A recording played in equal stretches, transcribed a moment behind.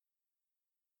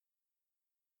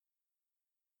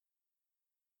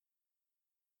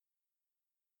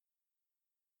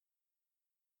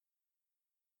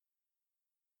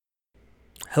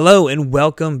Hello and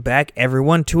welcome back,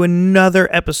 everyone, to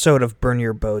another episode of Burn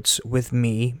Your Boats with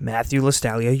me, Matthew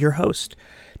Lastalia, your host.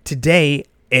 Today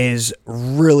is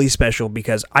really special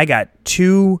because I got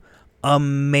two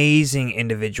amazing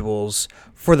individuals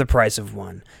for the price of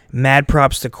one. Mad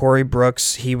props to Corey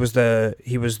Brooks. He was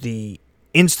the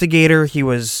instigator. He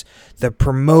was the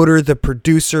promoter, the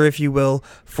producer, if you will,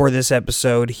 for this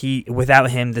episode.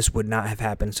 Without him, this would not have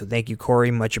happened. So thank you,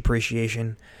 Corey. Much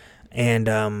appreciation.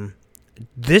 And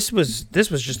This was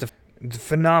just a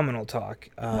phenomenal talk.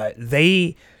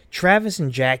 Travis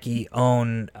and Jackie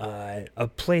own a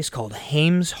place called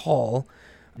Hames Hall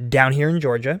down here in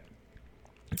Georgia,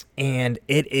 and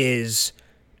it is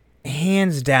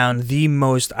hands down the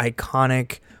most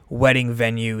iconic wedding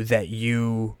venue that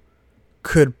you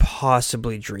could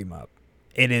possibly dream up.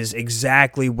 It is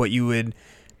exactly what you would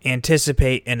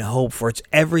anticipate and hope for. It's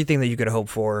everything that you could hope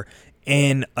for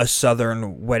in a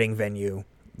southern wedding venue.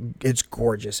 It's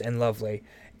gorgeous and lovely,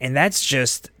 and that's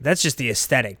just the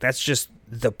aesthetic. That's just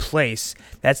the place.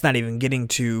 That's not even getting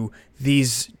to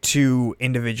these two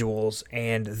individuals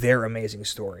and their amazing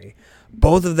story.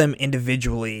 Both of them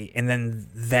individually, and then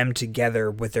them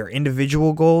together with their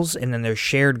individual goals, and then their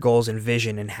shared goals and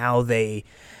vision, and how they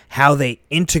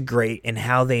integrate and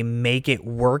how they make it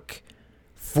work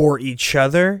for each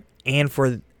other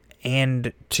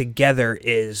and together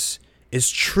is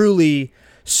truly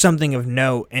something of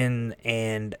note,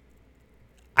 and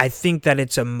I think that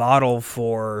it's a model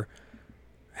for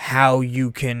how you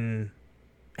can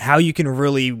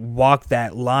really walk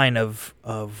that line of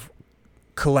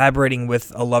collaborating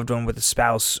with a loved one, with a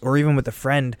spouse, or even with a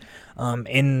friend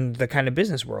in the kind of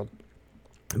business world,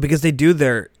 because they do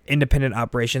their independent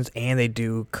operations and they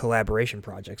do collaboration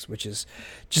projects, which is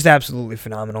just absolutely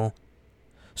phenomenal.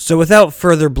 So without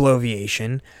further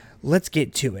bloviation, let's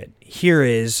get to it. Here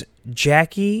is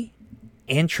Jackie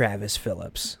and Travis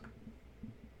Phillips.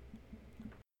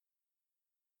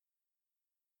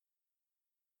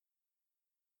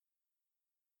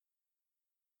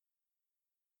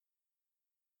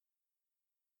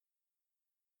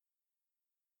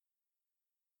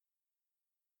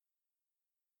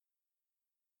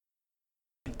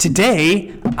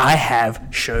 Today, I have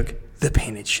Shug, the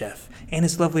painted chef, and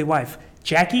his lovely wife,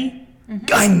 Jackie.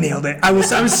 I nailed it. I was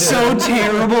so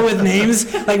terrible with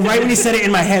names. Like right when he said it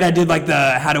in my head, I did like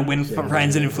the how to win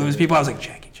friends and influence people. I was like,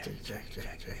 Jackie.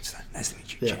 Nice to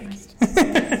meet you, Jackie.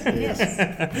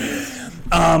 Yes.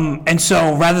 And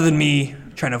so rather than me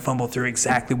trying to fumble through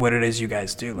exactly what it is you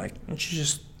guys do, like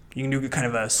you can do kind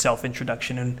of a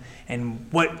self-introduction and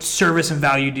what service and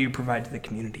value do you provide to the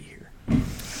community here?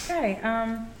 Okay.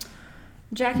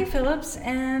 Jackie Phillips,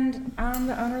 and I'm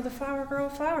the owner of the Flower Girl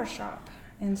Flower Shop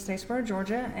in Statesboro,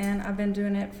 Georgia, and I've been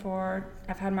doing it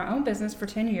I've had my own business for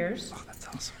 10 years. Oh, that's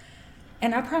awesome.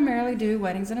 And I primarily do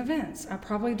weddings and events. I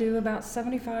probably do about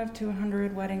 75 to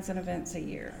 100 weddings and events a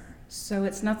year. So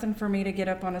it's nothing for me to get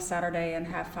up on a Saturday and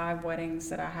have 5 weddings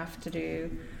that I have to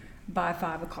do by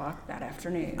 5 o'clock that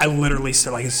afternoon. I literally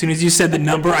said, like, as soon as you said the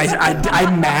number, I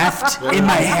mathed in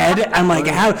my head. I'm like,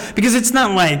 how? Because it's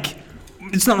not like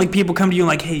people come to you and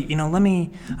like, hey,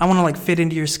 I want to like fit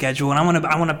into your schedule, and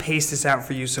I want to pace this out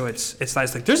for you so it's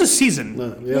nice. Like, there's a season.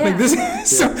 Like this.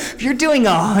 So if you're doing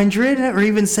 100 or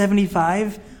even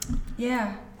 75.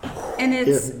 Yeah, and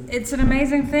it's an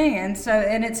amazing thing,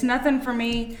 and it's nothing for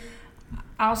me.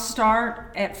 I'll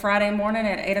start at Friday morning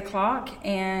at 8 o'clock,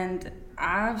 and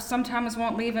I sometimes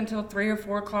won't leave until 3 or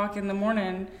 4 o'clock in the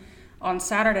morning. On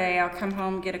Saturday, I'll come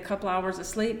home, get a couple hours of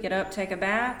sleep, get up, take a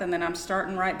bath, and then I'm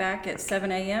starting right back at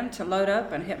 7 a.m. to load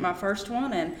up and hit my first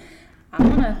one. And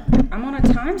I'm on a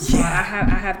time slot. I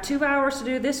have 2 hours to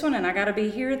do this one, and I got to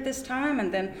be here at this time.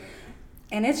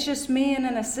 And it's just me and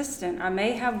an assistant. I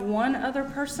may have one other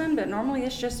person, but normally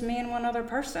it's just me and one other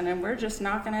person, and we're just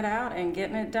knocking it out and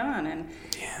getting it done. And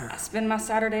I spend my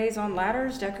Saturdays on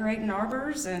ladders, decorating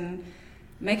arbors, and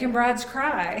making brides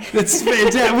cry. That's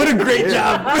fantastic. What a great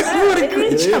job. What a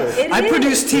great job. I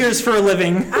produce tears for a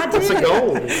living. That's a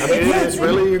goal. I mean, it's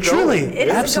really your goal. Truly. It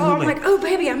is Absolutely. a goal. I'm like, oh,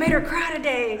 baby, I made her cry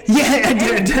today. Yeah, I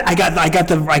did. I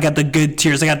got the good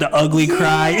tears. I got the ugly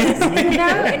cry.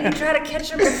 And you try to catch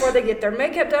them before they get their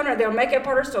makeup done, or their makeup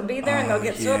artist will be there, and they'll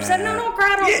get so upset. No, don't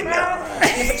cry, don't cry.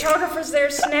 And the photographer's there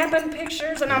snapping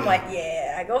pictures, and I'm like,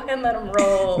 yeah, go ahead and let them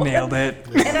roll. Nailed it.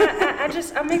 And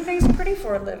I make things pretty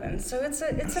for a living, so it's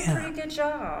a pretty good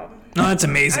job. No, that's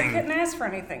amazing. I couldn't ask for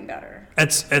anything better.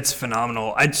 It's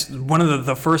phenomenal. One of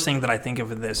the first thing that I think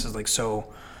of this is like,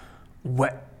 so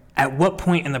at what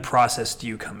point in the process do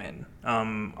you come in?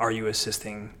 Are you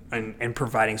assisting and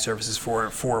providing services for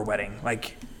a wedding?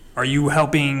 Like, are you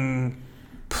helping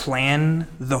plan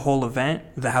the whole event,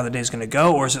 how the day's going to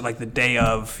go, or is it like the day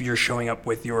of you're showing up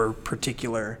with your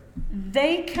particular?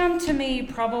 They come to me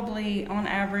probably on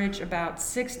average about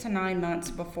 6 to 9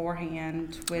 months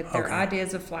beforehand with their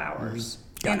ideas of flowers.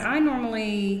 And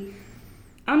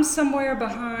I'm somewhere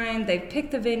behind. They've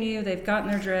picked the venue, they've gotten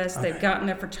their dress, they've gotten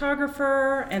their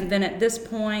photographer, and then at this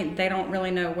point they don't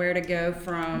really know where to go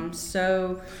from.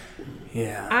 So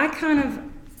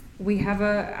we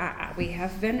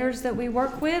have vendors that we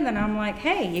work with, and I'm like,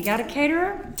 hey, you got a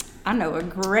caterer? I know a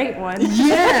great one.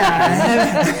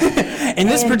 Yeah. In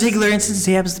this particular instance,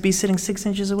 he happens to be sitting 6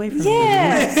 inches away from me.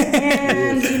 Yes.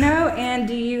 And, and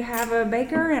do you have a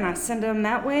baker? And I send them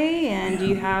that way. And do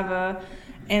you have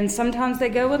and sometimes they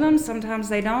go with them, sometimes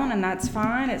they don't, and that's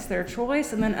fine. It's their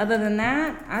choice. And then other than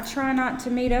that, I try not to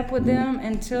meet up with them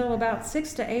until about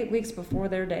 6 to 8 weeks before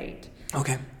their date.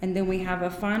 Okay. And then we have a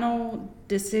final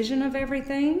decision of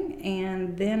everything,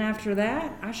 and then after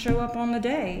that, I show up on the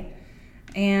day.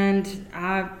 And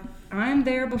I'm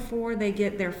there before they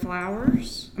get their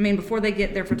flowers. I mean, before they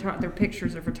get their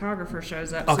pictures, their photographer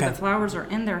shows up. Okay. So the flowers are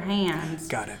in their hands.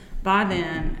 Got it. By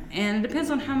then. And it depends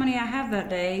on how many I have that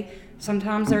day.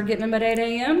 Sometimes they're getting them at 8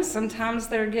 a.m. Sometimes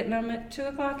they're getting them at 2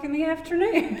 o'clock in the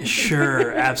afternoon.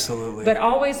 Sure, absolutely. But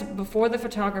always before the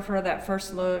photographer, that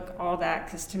first look, all that.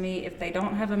 Because to me, if they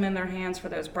don't have them in their hands for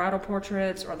those bridal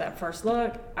portraits or that first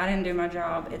look, I didn't do my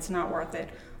job. It's not worth it.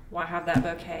 Why have that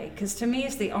bouquet? Because to me,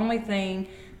 it's the only thing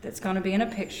that's going to be in a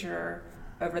picture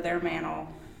over their mantle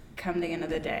come the end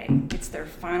of the day. It's their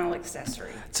final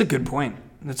accessory. That's a good point.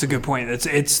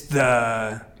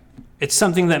 It's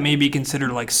something that may be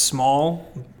considered like small,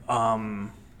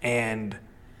 and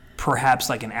perhaps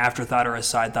like an afterthought or a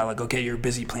side thought, like, okay, you're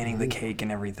busy planning the cake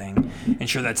and everything, and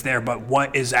sure, that's there, but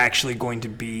what is actually going to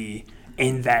be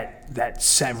in that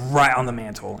set right on the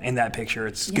mantle in that picture?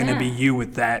 It's going to be you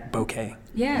with that bouquet.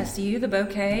 Yes, you, the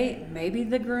bouquet, maybe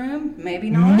the groom, maybe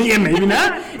not. Yeah, maybe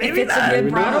not. If it's a good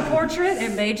bridal portrait,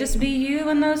 it may just be you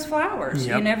and those flowers.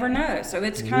 Yep. You never know. So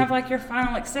it's kind of like your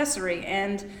final accessory,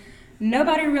 and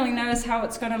nobody really knows how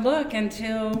it's going to look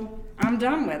until I'm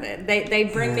done with it. They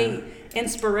bring me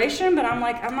inspiration, but I'm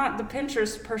like, I'm not the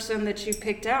Pinterest person that you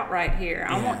picked out right here.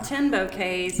 I want 10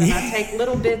 bouquets, and I take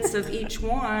little bits of each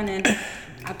one, and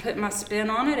I put my spin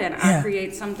on it, and I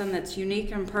create something that's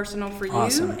unique and personal for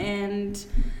you, and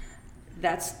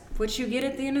that's what you get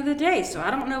at the end of the day. So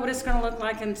I don't know what it's going to look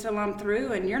like until I'm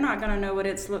through, and you're not going to know what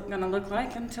it's going to look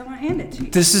like until I hand it to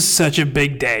you. This is such a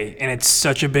big day, and it's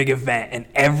such a big event, and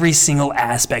every single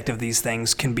aspect of these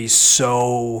things can be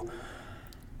so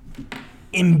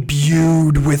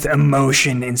imbued with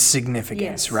emotion and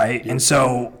significance, right? And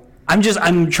so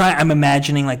I'm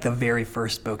imagining like the very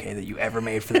first bouquet that you ever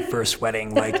made for the first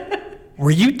wedding. Like,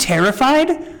 were you terrified?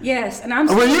 Yes, and I'm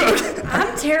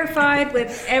terrified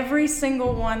with every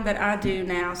single one that I do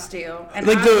now still. And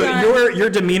like your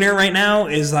demeanor right now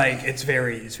is like it's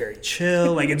very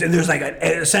chill. Like there's like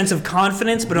a sense of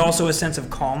confidence, but also a sense of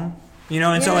calm.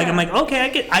 And so like I'm like,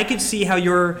 okay, I could see how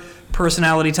your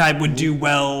personality type would do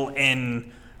well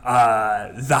in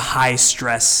the high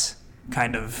stress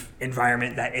kind of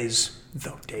environment that is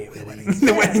the day of the wedding.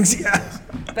 The weddings,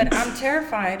 But I'm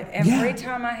terrified every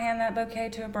time I hand that bouquet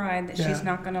to a bride that she's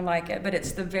not going to like it. But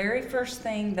it's the very first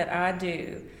thing that I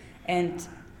do. And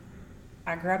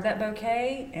I grab that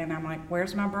bouquet and I'm like,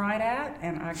 where's my bride at?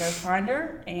 And I go find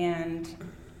her, and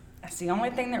that's the only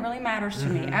thing that really matters to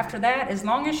me. After that, as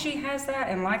long as she has that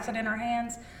and likes it in her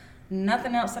hands,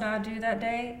 nothing else that I do that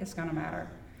day is going to matter.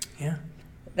 Yeah.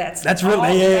 That's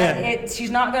really, she's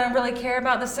not going to really care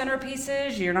about the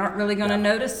centerpieces. You're not really going to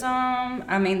notice them.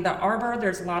 I mean, the arbor,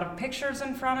 there's a lot of pictures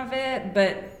in front of it,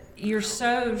 but you're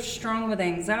so strong with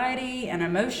anxiety and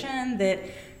emotion that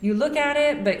you look at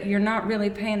it, but you're not really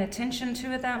paying attention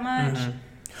to it that much.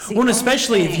 Well, and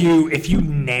especially if you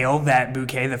nail that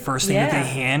bouquet, the first thing that they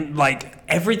hand, like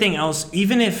everything else,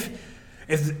 even if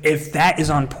that is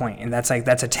on point, and that's a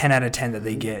 10 out of 10 that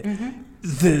they get,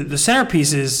 the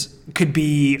centerpieces could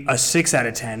be a 6 out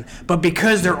of 10, but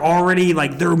because they're already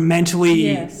like they're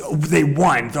mentally they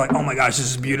won, they're like, oh my gosh, this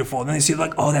is beautiful, and then they see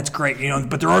like, oh, that's great,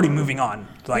 but they're already moving on.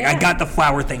 Like I got the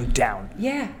flower thing down.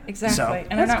 Yeah, exactly.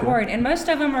 And they're not worried. And most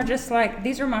of them are just like,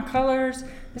 these are my colors.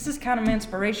 This is kind of my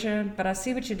inspiration, but I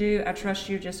see what you do. I trust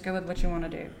you. Just go with what you want to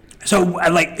do. So,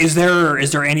 like, is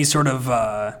there any sort of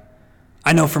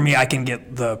I know for me, I can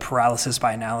get the paralysis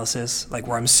by analysis, like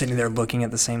where I'm sitting there looking at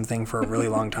the same thing for a really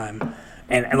long time,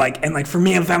 and like for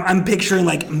me, I'm picturing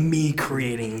like me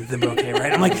creating the bouquet,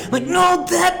 right? I'm like no,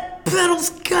 that petal's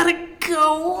gotta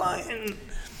go.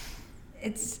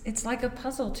 It's like a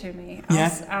puzzle to me.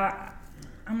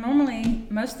 I'm normally,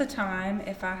 most of the time,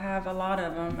 if I have a lot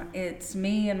of them, it's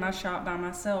me in my shop by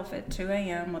myself at 2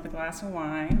 a.m. with a glass of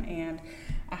wine, and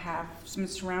I have some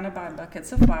surrounded by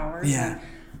buckets of flowers. Yeah. And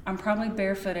I'm probably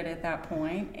barefooted at that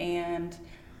point, and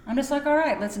I'm just like, all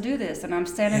right, let's do this. And I'm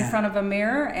standing in front of a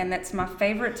mirror, and that's my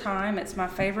favorite time. It's my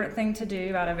favorite thing to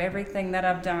do out of everything that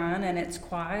I've done, and it's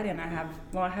quiet, and I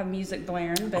have music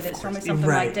blaring, but it's normally something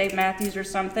like Dave Matthews or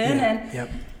something, and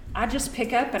I just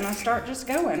pick up and I start just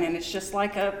going, and it's just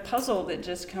like a puzzle that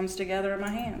just comes together in my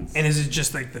hands. And is it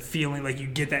just like the feeling, like you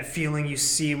get that feeling you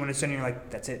see when it's done, and you're like,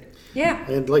 that's it? Yeah.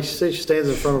 And like she said, she stands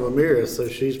in front of a mirror, so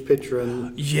she's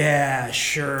picturing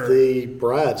the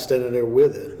bride standing there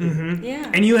with it. Mm-hmm. Yeah.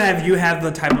 And you have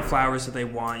the type of flowers that they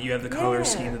want. You have the color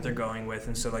scheme that they're going with,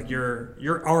 and so like you're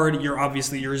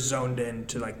obviously zoned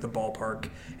into like the ballpark,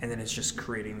 and then it's just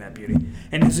creating that beauty.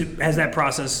 And has that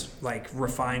process like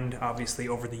refined obviously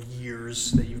over the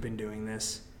years that you've been doing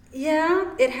this?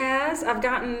 Yeah, it has. I've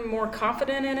gotten more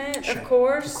confident in it, of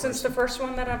course, since the first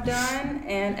one that I've done.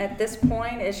 And at this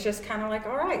point, it's just kind of like,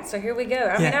 all right, so here we go.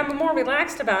 I mean, I'm more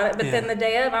relaxed about it, but then the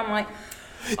day of, I'm like,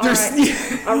 all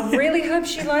right, I really hope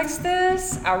she likes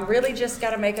this. I really just got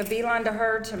to make a beeline to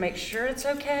her to make sure it's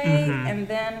okay, and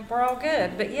then we're all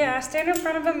good. But yeah, I stand in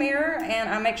front of a mirror, and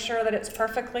I make sure that it's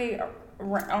perfectly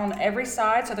on every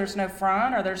side, so there's no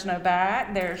front or there's no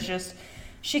back. There's just...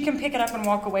 She can pick it up and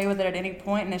walk away with it at any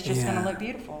point, and it's just going to look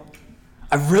beautiful.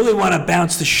 I really want to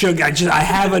bounce the sugar. I do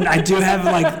have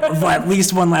like at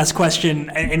least one last question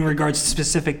in regards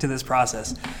specific to this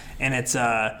process, and it's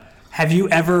have you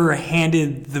ever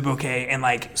handed the bouquet and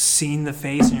like seen the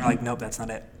face and you're like, nope, that's not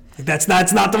it. Like, that's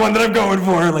not the one that I'm going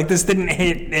for. Like this didn't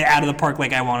hit it out of the park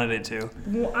like I wanted it to.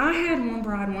 Well, I had one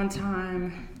bride one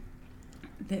time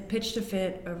that pitched a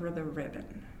fit over the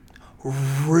ribbon.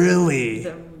 Really?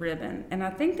 The ribbon. And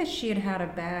I think that she had a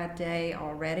bad day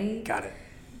already. Got it.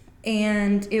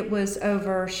 And it was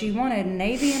over, she wanted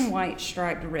navy and white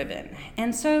striped ribbon.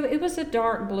 And so it was a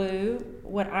dark blue,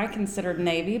 what I considered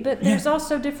navy, but there's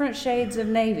also different shades of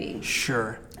navy.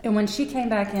 Sure. And when she came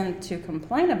back in to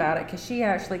complain about it, because she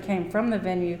actually came from the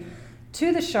venue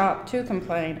to the shop to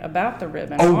complain about the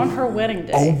ribbon on her wedding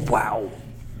day. Oh, wow.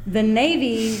 The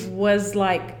navy was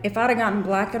like, if I'd have gotten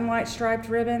black and white striped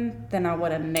ribbon, then I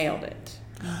would have nailed it.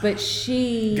 But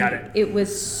it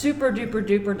was super duper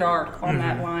duper dark on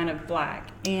that line of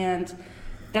black. And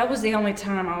that was the only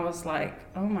time I was like,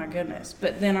 oh my goodness.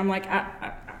 But then I'm like,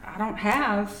 I don't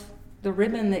have the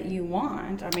ribbon that you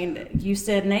want. I mean, you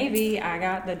said navy, I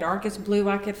got the darkest blue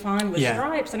I could find with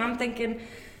stripes. And I'm thinking,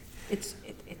 it's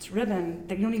ribbon.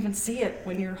 You don't even see it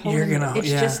when you're holding it. It's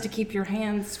just to keep your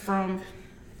hands from...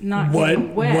 not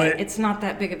getting wet. It's not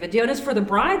that big of a deal. And it's for the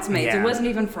bridesmaids. Yeah. It wasn't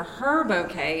even for her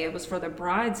bouquet. It was for the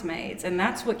bridesmaids. And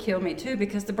that's what killed me, too,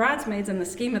 because the bridesmaids, in the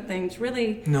scheme of things,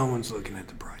 really... No one's looking at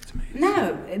the bridesmaids.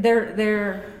 No.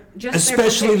 They're just...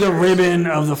 Especially the ribbon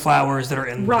of the flowers that are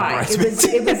in the bridesmaids.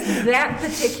 It was that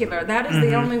particular. That is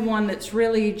the only one that's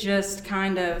really just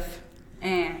kind of...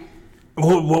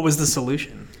 What was the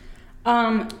solution?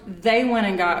 They went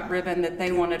and got ribbon that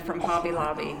they wanted from Hobby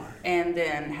Lobby and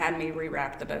then had me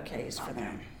rewrap the bouquets for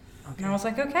them. Okay. And I was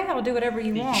like, okay, I'll do whatever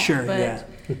you want. Sure, but,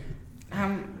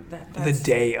 the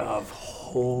day of,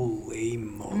 holy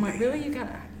moly. I'm like, really? You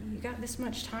got this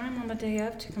much time on the day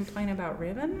of to complain about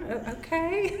ribbon?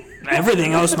 Okay.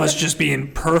 Everything else must just be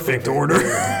in perfect order.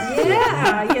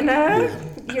 Yeah,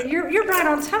 you're right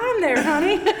on time there,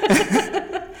 honey.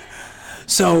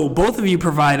 So both of you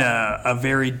provide a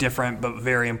very different but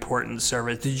very important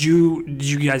service. Did you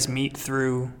guys meet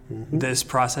through this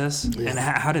process? Yeah. And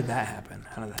how did that happen?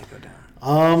 How did that go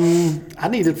down? I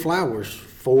needed flowers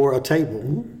for a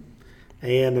table,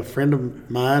 and a friend of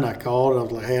mine, I called and I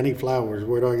was like, hey, I need flowers.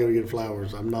 Where do I go to get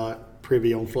flowers? I'm not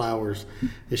privy on flowers.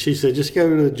 And she said, just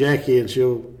go to Jackie and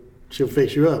she'll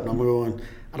fix you up. And I'm going,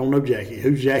 I don't know Jackie.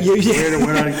 Who's Jackie? Where do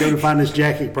I go to find this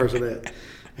Jackie person at?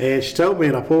 And she told me,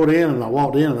 and I pulled in, and I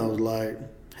walked in, and I was like,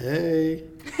 hey,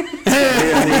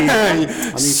 I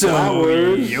need so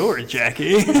flowers. You're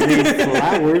Jackie. I need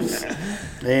flowers.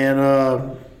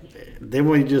 And then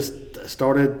we just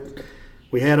started,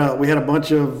 we had a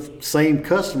bunch of same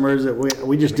customers that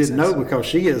we just didn't know because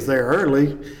she is there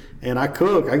early, and I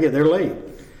cook. I get there late.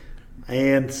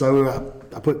 And so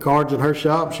I put cards in her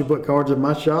shop, she put cards in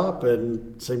my shop,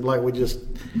 and it seemed like we just...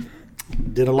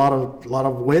 did a lot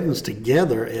of weddings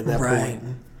together at that point.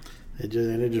 It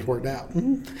just worked out.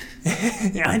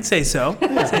 Yeah, I'd say so.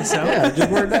 Yeah, it just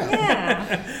worked out.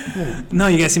 Yeah. No,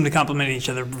 you guys seem to complement each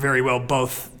other very well,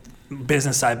 both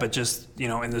business side, but just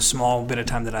in the small bit of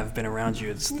time that I've been around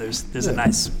you, there's a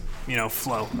nice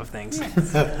flow of things.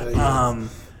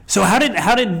 So how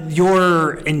did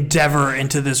your endeavor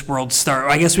into this world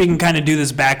start? I guess we can kind of do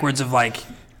this backwards of like,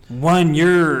 one,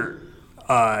 you're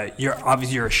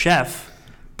obviously you're a chef,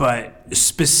 but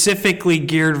specifically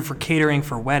geared for catering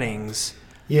for weddings.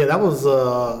 Yeah, that was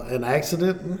an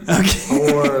accident.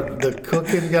 Okay. Or the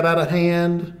cooking got out of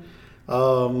hand.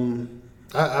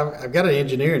 I've got an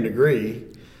engineering degree.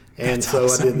 And That's so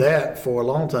awesome. I did that for a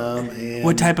long time. And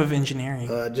what type of engineering?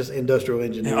 Just industrial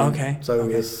engineering. Okay. So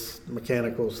it's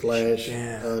mechanical /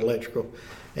 electrical.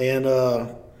 And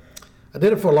I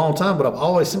did it for a long time,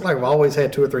 but seems like I've always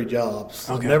had 2 or 3 jobs.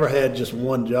 Okay. I've never had just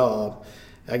one job.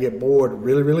 I get bored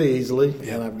really, really easily,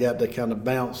 and I've got to kind of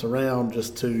bounce around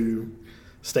just to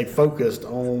stay focused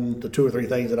on the 2 or 3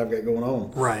 things that I've got going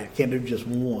on. Right. I can't do just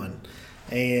one.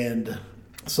 And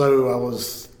so I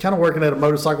was kind of working at a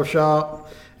motorcycle shop,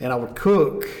 and I would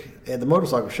cook at the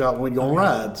motorcycle shop when we'd go on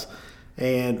rides.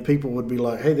 And people would be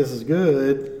like, hey, this is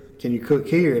good. Can you cook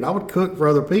here? And I would cook for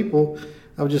other people.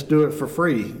 I would just do it for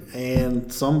free.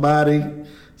 And somebody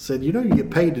said, you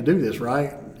get paid to do this,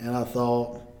 right? And I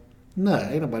thought, no,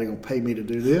 ain't nobody going to pay me to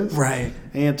do this. Right.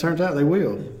 And it turns out they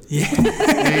will. Yeah.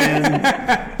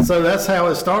 And so that's how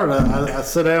it started. I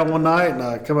sit down one night and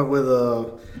I come up with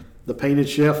the painted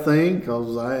chef thing,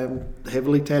 because I am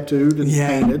heavily tattooed and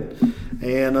painted.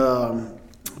 And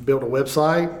built a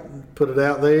website, put it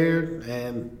out there,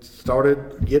 and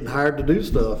started getting hired to do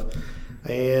stuff.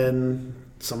 And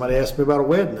somebody asked me about a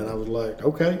wedding, and I was like,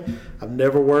 okay. I've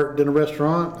never worked in a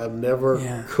restaurant. I've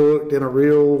never cooked in a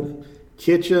real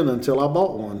kitchen until I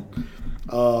bought one.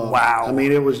 Wow. I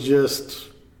mean, it was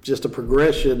just a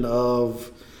progression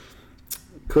of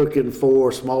cooking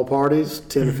for small parties,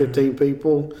 10 to 15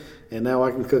 people, and now I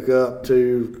can cook up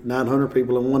to 900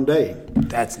 people in one day.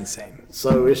 That's insane.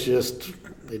 So it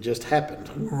just happened.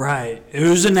 Right. It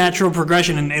was a natural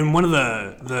progression, and one of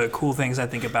the cool things I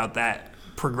think about that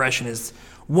progression is,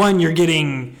 one, you're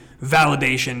getting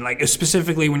validation, like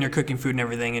specifically when you're cooking food and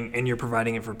everything, and you're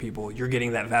providing it for people, you're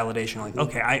getting that validation, like,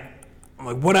 okay,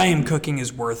 what I am cooking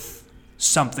is worth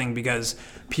something because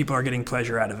people are getting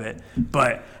pleasure out of it.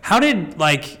 But how did,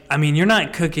 you're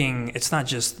not cooking, it's not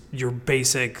just your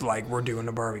basic, we're doing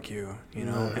a barbecue,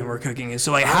 and we're cooking.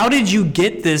 So, how did you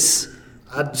get this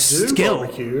I do skill?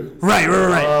 Barbecue. Right.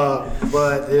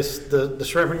 But it's the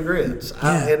shrimp and grits.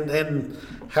 And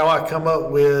how I come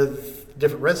up with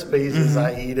different recipes is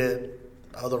I eat at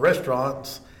other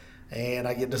restaurants and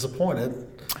I get disappointed.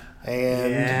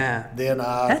 And then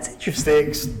I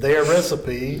fix their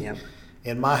recipe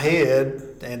in my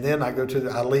head, and then I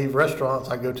leave restaurants,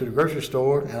 I go to the grocery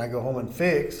store, and I go home and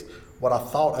fix what I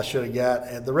thought I should have got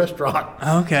at the restaurant.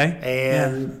 Okay.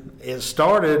 And it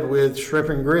started with shrimp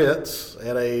and grits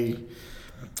at a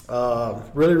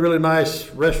really, really nice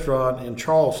restaurant in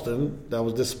Charleston. I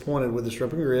was disappointed with the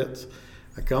shrimp and grits.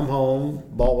 I come home,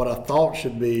 bought what I thought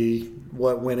should be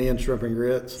what went in shrimp and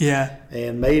grits. Yeah.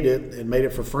 And made it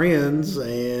for friends,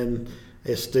 and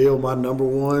it's still my number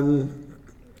one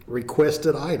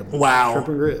requested item. Wow. Shrimp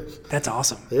and grits. That's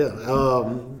awesome. Yeah.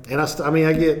 And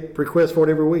I get requests for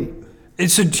it every week. And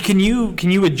so can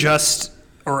you adjust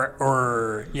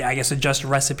or adjust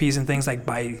recipes and things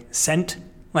by scent?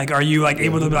 Are you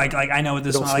able to be I know what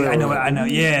this smells like, I know,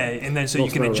 and then so you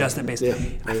can adjust it based.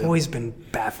 I've always been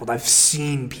baffled. I've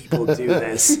seen people do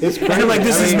this. It's crazy. I'm like,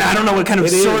 I don't know what kind of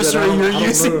sorcery you're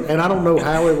using. And I don't know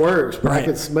how it works, but I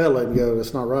can smell it and go,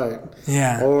 it's not right.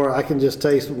 Yeah. Or I can just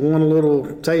taste one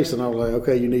little taste and I'm like,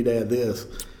 okay, you need to add this.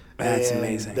 That's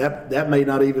amazing. That may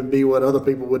not even be what other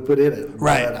people would put in it.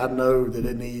 Right. But I know that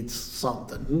it needs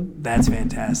something. That's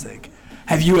fantastic.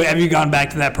 Have you gone back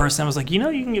to that person that was like, you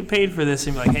can get paid for this,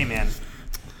 and be like, hey man,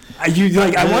 I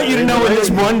want you to know in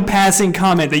this one passing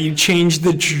comment that you changed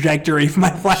the trajectory of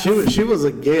my life. She was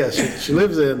a guest. She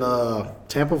lives in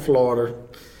Tampa, Florida,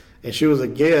 and she was a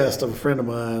guest of a friend of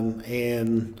mine,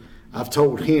 and I've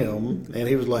told him, and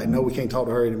he was like, no, we can't talk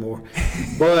to her anymore.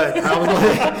 But I was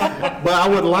like, but I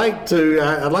would like to,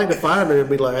 I'd like to find her and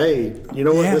be like, hey, you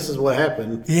know what, this is what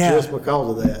happened just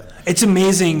because of that. It's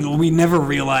amazing. We never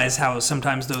realize how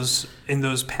sometimes in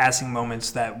those passing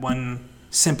moments, that one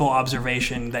simple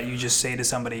observation that you just say to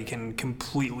somebody can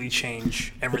completely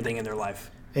change everything in their life.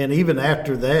 And even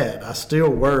after that, I still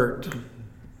worked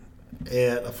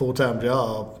at a full-time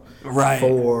job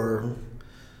for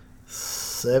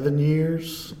 7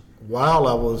 years while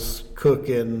I was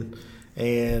cooking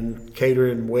and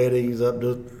catering weddings up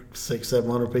to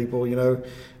 600-700 people,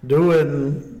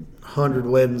 doing 100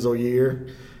 weddings a year.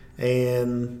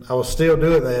 And I was still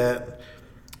doing that,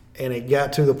 and it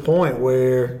got to the point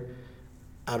where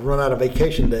I'd run out of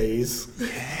vacation days.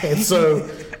 And so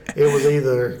it was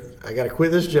either I got to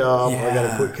quit this job or I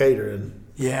got to quit catering.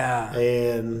 Yeah.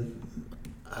 And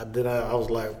I was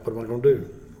like, what am I going to do?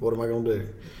 What am I going to do?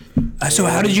 So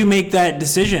how did you make that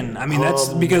decision? I mean, that's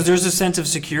because there's a sense of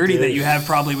security that you have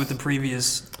probably with the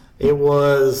previous. It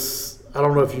was, I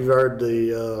don't know if you've heard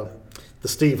the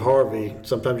Steve Harvey,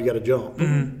 sometimes you got to jump.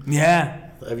 Mm-hmm. Yeah.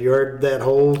 Have you heard that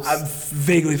whole? I'm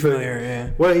vaguely familiar, yeah.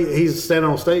 Well, he's standing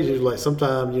on stage. He's like,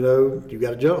 sometimes, you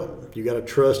got to jump. You got to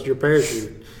trust your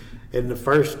parachute. And the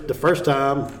first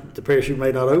time, the parachute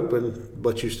may not open,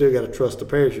 but you still got to trust the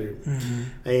parachute.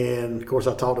 Mm-hmm. And, of course,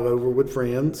 I talked it over with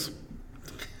friends.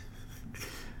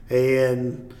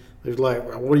 And it was like,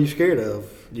 what are you scared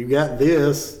of? You got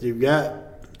this. You've got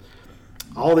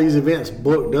all these events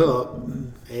booked up.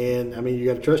 And, I mean, you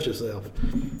got to trust yourself.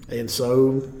 And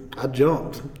so I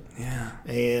jumped. Yeah.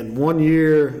 And 1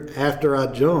 year after I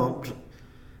jumped,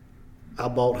 I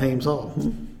bought Hames Hall.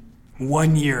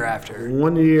 1 year after?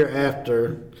 1 year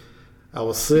after, I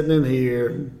was sitting in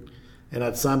here, and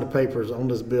I'd signed the papers on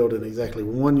this building exactly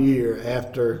 1 year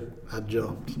after I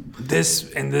jumped.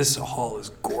 This hall is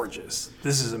gorgeous.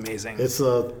 This is amazing. It's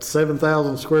a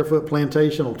 7,000 square foot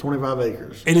plantation on 25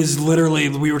 acres. It is literally,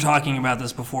 we were talking about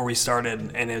this before we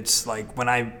started, and it's like when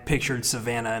I pictured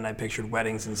Savannah and I pictured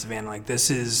weddings in Savannah, like this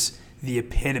is the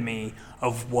epitome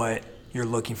of what you're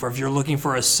looking for. If you're looking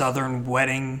for a Southern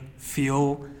wedding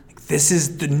feel, this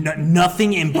is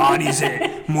nothing embodies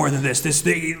it more than this.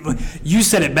 You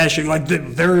said it best. You're like,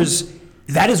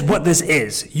 that is what this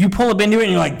is. You pull up into it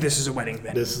and you're like, this is a wedding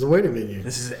venue. This is a wedding venue.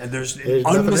 There's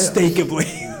unmistakably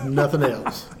nothing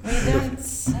else. We've done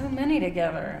so many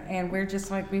together, and we're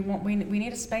just like, we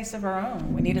need a space of our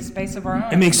own. We need a space of our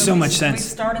own. It makes so much sense. We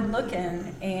started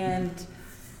looking, and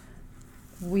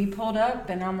we pulled up,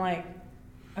 and I'm like,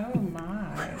 oh my!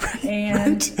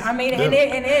 And I mean, and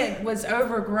it was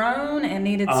overgrown and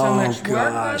needed so much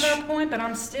work by that point. But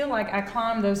I'm still like, I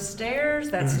climbed those stairs,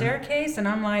 that staircase, and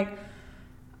I'm like,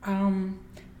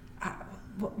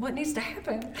 what needs to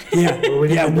happen?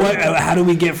 Yeah, how do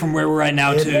we get from where we're at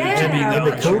now to being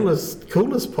the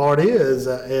coolest part is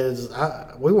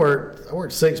I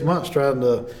worked 6 months trying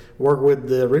to work with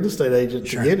the real estate agent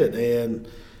to get it, and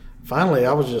finally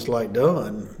I was just like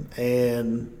done.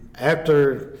 And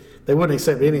after, they wouldn't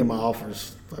accept any of my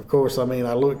offers. Of course, I mean,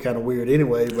 I looked kind of weird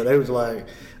anyway, but it was like,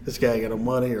 this guy ain't got no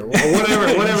money or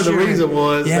whatever the reason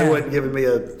was. They wasn't giving me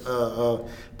a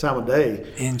time of day.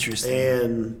 Interesting.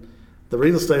 And the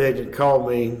real estate agent called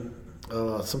me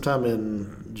sometime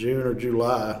in June or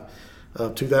July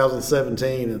of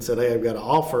 2017 and said, hey, I've got an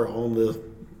offer on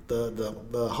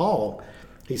the hall.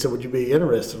 He said, would you be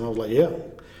interested? And I was like, yeah.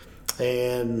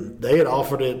 And they had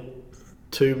offered it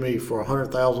to me for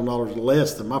 $100,000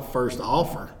 less than my first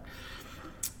offer.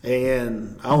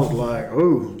 And I was like,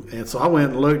 ooh. And so I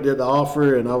went and looked at the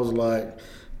offer, and I was like,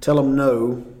 tell them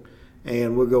no,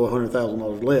 and we'll go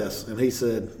 $100,000 less. And he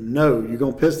said, no, you're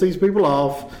going to piss these people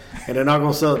off, and they're not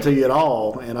going to sell it to you at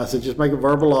all. And I said, just make a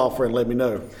verbal offer and let me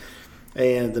know.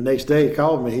 And the next day he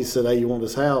called me. He said, hey, you want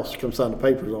this house? Come sign the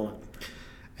papers on it.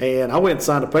 And I went and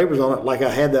signed the papers on it like I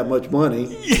had that much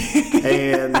money.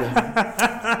 And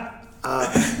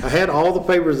I had all the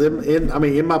papers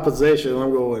in my possession, and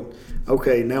I'm going,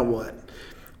 okay, now what?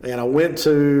 And I went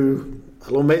to a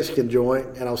little Mexican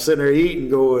joint, and I was sitting there eating,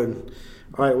 going,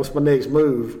 all right, what's my next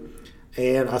move?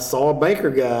 And I saw a banker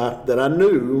guy that I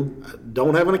knew,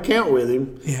 don't have an account with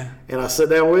him. Yeah. And I sat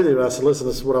down with him, and I said, listen,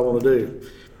 this is what I want to do.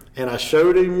 And I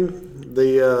showed him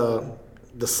the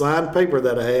signed paper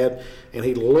that I had, and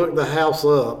he looked the house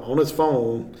up on his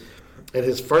phone, and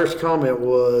his first comment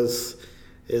was,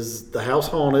 is the house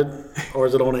haunted, or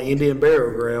is it on an Indian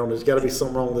burial ground? There's got to be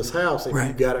something wrong with this house if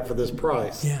you got it for this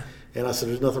price. Yeah. And I said,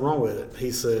 there's nothing wrong with it.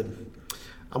 He said,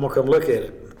 I'm going to come look at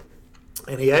it.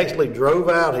 And he actually drove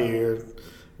out here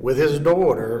with his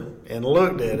daughter and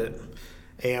looked at it.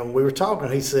 And we were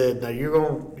talking. He said, now you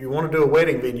want to do a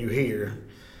wedding venue here,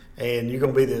 and you're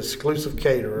going to be the exclusive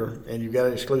caterer, and you've got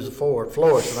an exclusive florist.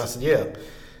 And I said, yeah.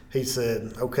 He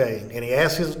said, okay. And he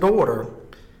asked his daughter,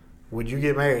 would you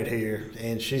get married here?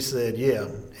 And she said, yeah.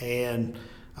 And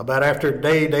about after a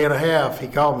day and a half, he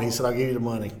called me. He said, I'll give you the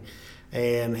money.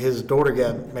 And his daughter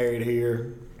got married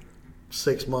here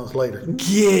 6 months later.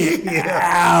 Get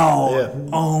out. Yeah.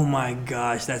 Oh, my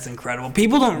gosh. That's incredible.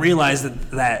 People don't realize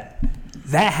that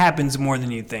happens more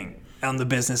than you think on the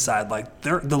business side. Like,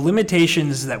 the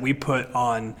limitations that we put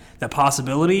on the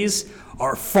possibilities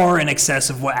are far in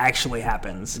excess of what actually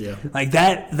happens. Yeah. Like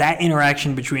that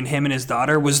interaction between him and his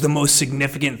daughter was the most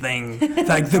significant thing.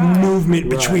 Like the movement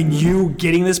between you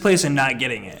getting this place and not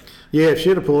getting it. Yeah, if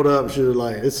she'd have pulled up, she'd have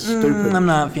like, it's stupid. I'm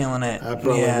not feeling it. I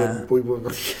probably wouldn't. We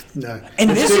would. No. And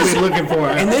this is looking for her.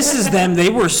 And this is them. They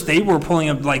were pulling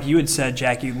up like you had said,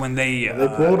 Jackie, when they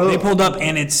pulled up,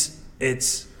 and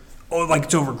it's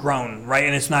overgrown, right?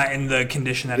 And it's not in the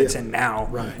condition that it's in now.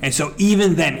 Right. And so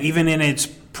even then, even in its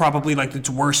probably like its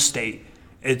worst state,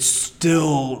 it's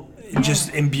still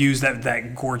just imbues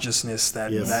that gorgeousness,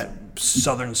 that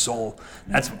southern soul.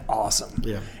 That's awesome.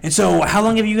 Yeah. And so, how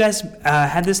long have you guys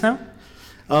had this now?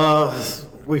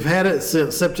 We've had it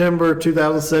since September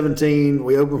 2017.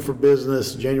 We opened for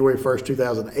business January 1st,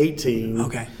 2018.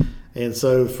 Okay. And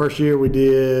so first year we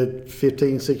did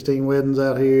 15, 16 weddings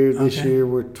out here. This year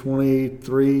we're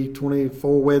 23,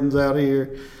 24 weddings out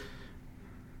here.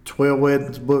 12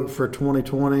 weddings booked for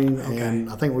 2020, and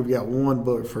I think we've got one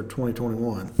booked for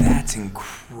 2021. That's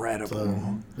incredible.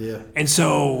 So, yeah. And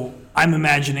so I'm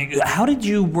imagining, how did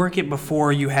you work it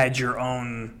before you had your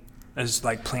own as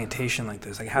like plantation like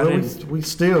this? Like how we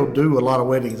still do a lot of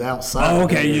weddings outside. Oh,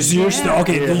 okay. You're still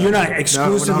okay. Yeah. You're not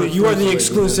exclusively. You are the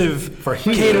exclusive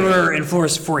caterer and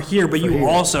florist for here, but you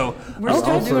also we're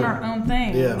still doing our own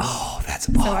thing. Yeah. Oh, that's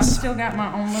awesome. So I've still got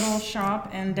my own little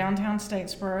shop in downtown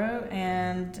Statesboro,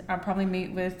 and I probably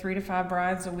meet with 3 to 5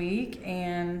 brides a week,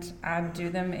 and I do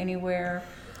them anywhere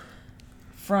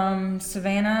from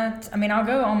Savannah. I'll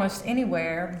go almost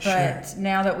anywhere, but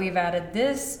now that we've added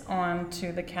this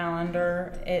onto the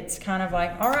calendar, it's kind of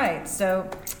like, all right, so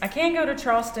I can't go to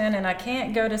Charleston and I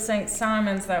can't go to St.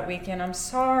 Simon's that weekend. I'm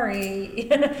sorry.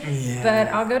 But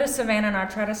I'll go to Savannah and I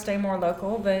try to stay more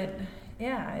local. But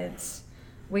yeah,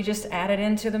 we just added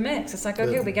into the mix. It's like,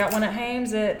 okay, we got one at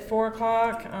Hames at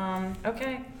 4:00.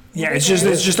 Okay. Yeah, it's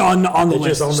just on the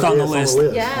list. Just on the list.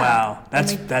 Yeah. Wow,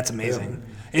 that's amazing. Yeah.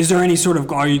 Is there any sort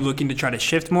of, are you looking to try to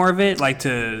shift more of it?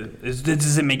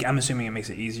 Does it make, I'm assuming it makes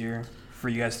it easier for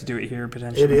you guys to do it here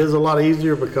potentially? It is a lot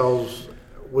easier because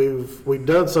we've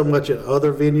done so much at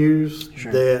other venues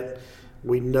that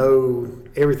we know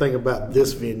everything about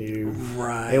this venue.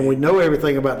 Right. And we know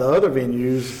everything about the other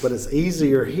venues, but it's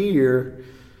easier here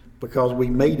because we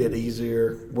made it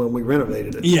easier when we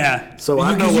renovated it. Yeah. So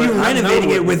you're renovating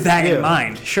it with that in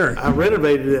mind. Sure. I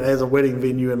renovated it as a wedding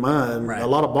venue in mind. Right. A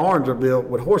lot of barns are built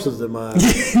with horses in mind.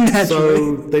 Naturally.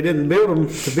 So they didn't build them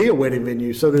to be a wedding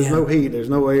venue. So there's no heat, there's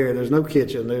no air, there's no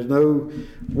kitchen, there's no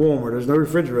warmer, there's no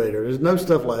refrigerator, there's no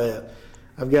stuff like that.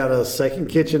 I've got a second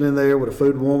kitchen in there with a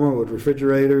food warmer, with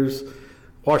refrigerators,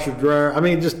 washer dryer.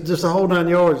 Just a whole 9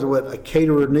 yards of what a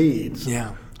caterer needs.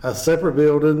 Yeah. A separate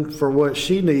building for what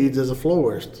she needs as a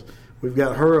florist. We've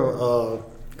got her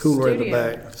cooler in the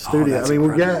back studio.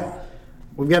 Incredible.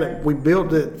 we've got it. We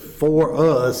built it for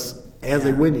us as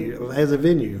a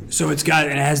venue. So it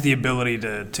has the ability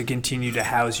to continue to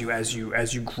house you as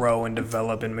you grow and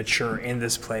develop and mature in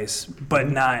this place, but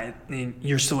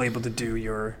you're still able to do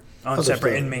your own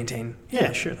separate and maintain.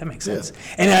 Yeah, sure, that makes sense.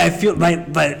 And I feel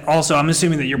like, but also I'm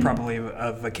assuming that you're probably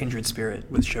of a kindred spirit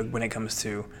with Shug when it comes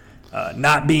to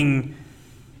not being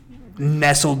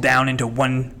nestled down into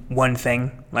one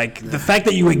thing. Like the fact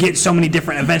that you would get so many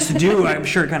different events to do, I'm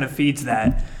sure kind of feeds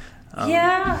that. But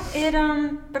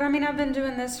I've been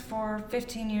doing this for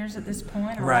 15 years at this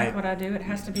point. I like what I do. It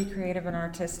has to be creative and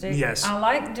artistic. Yes. I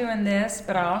like doing this,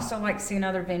 but I also like seeing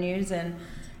other venues and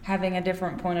having a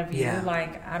different point of view. Yeah.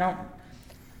 Like I don't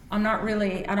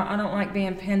like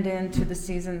being pinned into the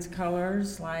season's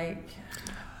colors, like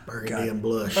Burgundy and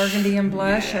blush.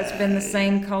 That's been the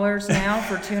same colors now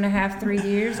for 2.5, 3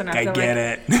 years, and I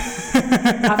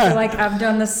feel like I've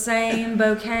done the same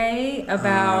bouquet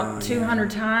about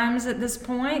 200 times at this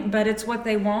point, but it's what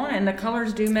they want, and the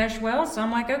colors do mesh well. So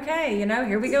I'm like, okay,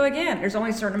 here we go again. There's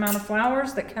only a certain amount of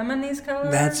flowers that come in these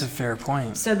colors. That's a fair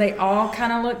point. So they all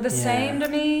kind of look the same to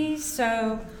me.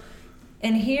 So,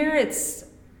 and here it's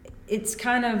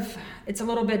a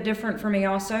little bit different for me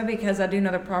also because I do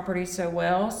know the property so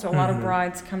well. So a lot of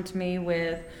brides come to me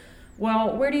with,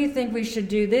 well, where do you think we should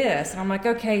do this? And I'm like,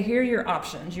 okay, here are your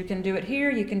options. You can do it here,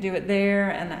 you can do it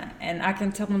there. And I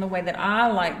can tell them the way that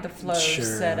I like the flow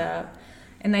set up.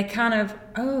 And they kind of,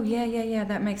 oh, yeah,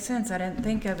 that makes sense. I didn't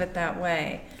think of it that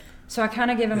way. So I kind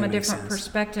of give them a different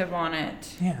perspective on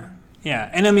it. Yeah. Yeah.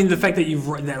 And the fact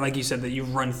that like you said, that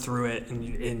you've run through it and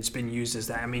it's been used as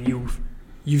that,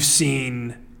 you've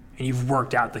seen and you've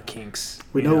worked out the kinks.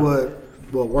 We know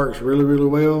what works really, really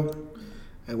well,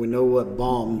 and we know what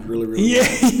bombs really, really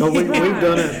well. So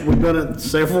we've done it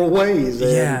several ways,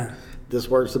 and this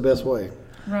works the best way.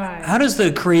 Right. How does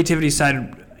the creativity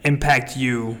side impact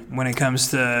you when it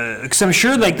comes to? Because I'm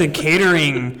sure like the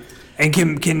catering and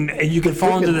you can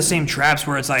fall into the same traps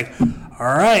where it's like, all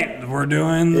all right, we're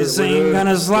doing the same kind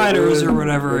of sliders or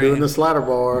whatever. We're doing the slider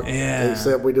bar. Yeah.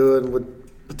 Except we're doing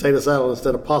with potato salad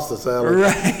instead of pasta salad.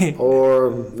 Right.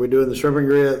 Or we're doing the shrimp and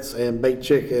grits and baked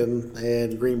chicken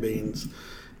and green beans.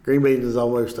 Green beans is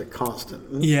almost a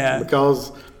constant. Yeah.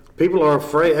 Because people are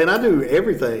afraid, and I do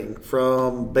everything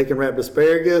from bacon wrapped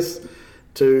asparagus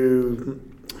to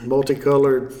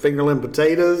multicolored fingerling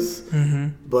potatoes,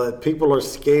 but people are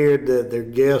scared that their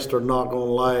guests are not going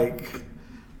to like,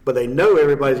 but they know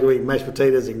everybody's going to eat mashed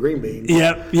potatoes and green beans.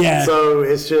 Yep, yeah. So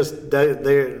it's just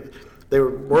they're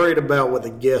worried about what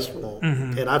the guests want,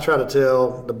 and I try to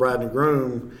tell the bride and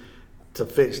groom to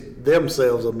fix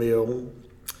themselves a meal,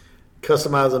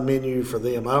 customize a menu for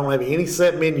them. I don't have any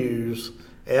set menus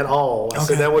at all. I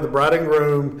sit down with the bride and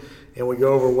groom, and we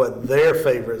go over what their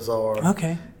favorites are.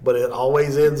 Okay. But it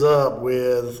always ends up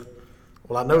with,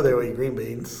 well, I know they'll eat green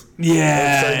beans.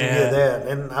 Yeah. And so you get that.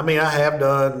 And I mean, I have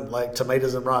done like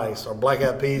tomatoes and rice or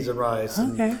black-eyed peas and rice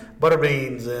and butter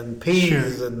beans and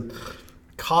peas and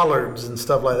collards and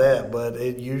stuff like that. But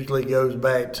it usually goes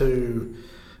back to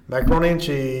macaroni and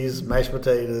cheese, mashed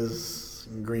potatoes,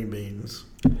 and green beans.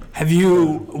 Have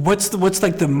you, what's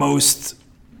like the most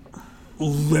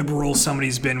liberal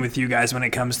somebody's been with you guys when it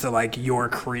comes to like your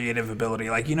creative ability?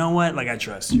 Like, you know what, like I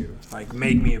trust you, like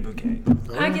make me a bouquet.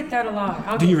 I get that a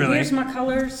lot. Do you really? Here's my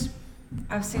colors.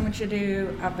 I've seen what you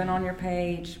do. I've been on your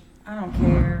page. I don't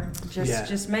care.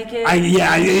 Just make it.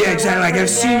 Yeah, exactly. Like I've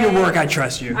seen your work. I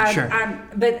trust you. Sure.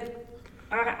 But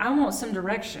I want some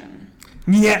direction.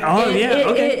 Yeah. Oh,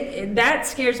 okay. That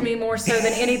scares me more so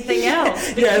than anything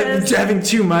else. Yeah, having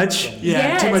too much.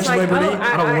 Yeah, too much liberty.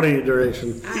 I don't want any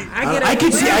direction. I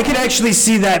could actually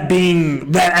see that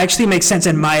being, that actually makes sense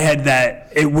in my head,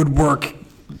 that it would work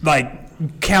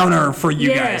like counter for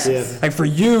you guys. Yeah. Like for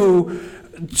you,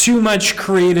 too much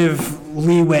creative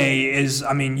leeway is,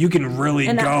 I mean, you can really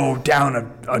go down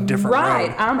a different road.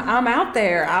 Right. I'm out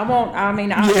there.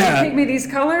 You pick me these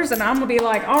colors and I'm going to be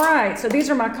like, all right, so these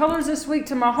are my colors this week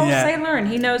to my wholesaler and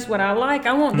he knows what I like.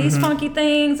 I want these funky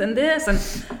things and this,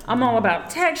 and I'm all about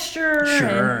texture.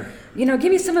 Sure. And,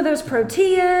 give me some of those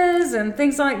proteas and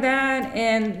things like that.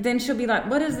 And then she'll be like,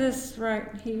 what is this right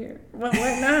here? Well,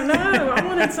 no, I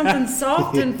wanted something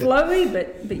soft and flowy,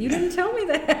 but you didn't tell me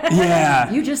that. Yeah.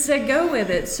 You just said go with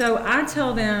it. So I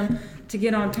tell them to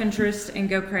get on Pinterest and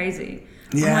go crazy.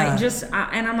 Yeah.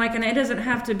 I'm like, and it doesn't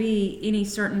have to be any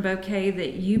certain bouquet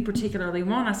that you particularly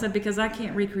want. I said, because I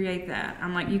can't recreate that.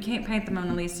 I'm like, you can't paint the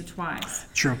Mona Lisa twice.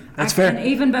 True. That's fair. And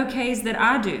even bouquets that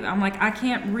I do, I'm like, I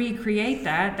can't recreate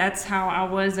that. That's how I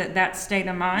was at that state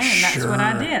of mind, and that's what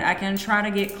I did. I can try to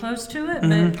get close to it,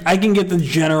 but I can get the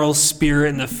general spirit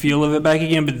and the feel of it back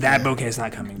again, but that bouquet is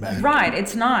not coming back. Right,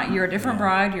 it's not. You're a different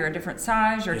bride. You're a different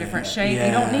size. You're a different shape. Yeah.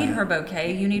 You don't need her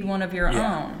bouquet. You need one of your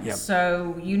own. Yep.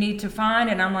 So you need to find,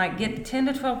 and I'm like, get 10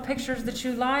 to 12 pictures that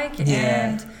you like,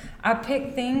 and I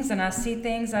pick things and I see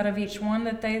things out of each one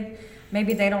that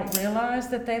maybe they don't realize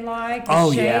that they like.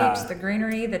 The shapes, the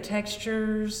greenery, the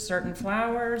textures, certain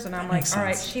flowers, and I'm like, all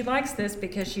right, she likes this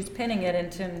because she's pinning it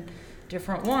into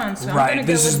different ones. So I'm gonna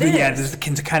this go is with this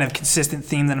is the kind of consistent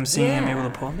theme that I'm seeing. I'm able to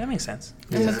pull. That makes sense.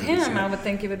 And with him, I would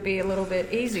think it would be a little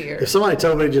bit easier. If somebody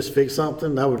told me to just fix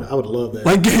something, I would love that.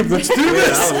 Like, let's do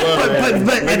this. I would love that.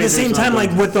 But at the same time,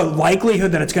 like with the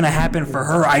likelihood that it's going to happen for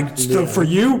her, for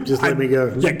you, just let me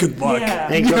go. Yeah, good luck. Yeah.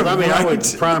 Because I would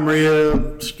prime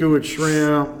rib, skewered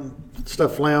shrimp,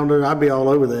 stuffed flounder. I'd be all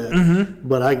over that.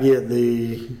 But I get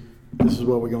this is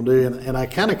what we're gonna do, and I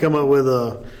kind of come up with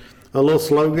a little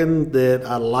slogan that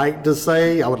I like to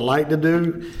say, I would like to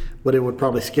do, but it would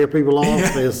probably scare people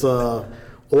off. It's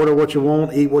order what you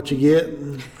want, eat what you get.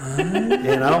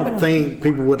 And I don't think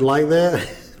people would like that.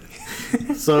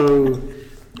 So,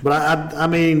 but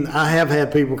I have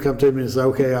had people come to me and say,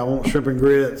 okay, I want shrimp and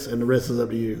grits, and the rest is up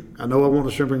to you. I know I want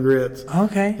the shrimp and grits.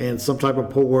 Okay. And some type of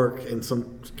pork and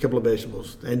some couple of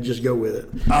vegetables, and just go with it.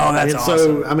 Oh, that's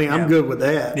awesome. So, I'm good with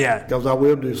that. Yeah. Because I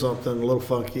will do something a little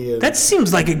funky. That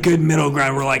seems like a good middle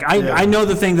ground where, like, I know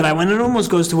the thing that I want. It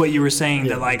almost goes to what you were saying,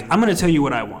 that, like, I'm going to tell you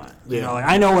what I want. You know, like,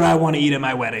 I know what I want to eat at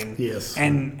my wedding. Yes.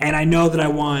 And I know that I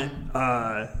want,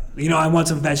 I want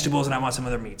some vegetables and I want some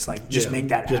other meats. Like, just make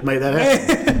that happen. Just make that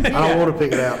happen. I don't want to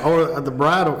pick it out. Or the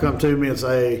bride will come to me and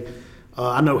say,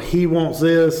 I know he wants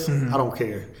this. I don't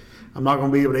care. I'm not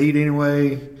going to be able to eat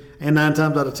anyway. And 9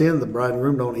 times out of 10, the bride and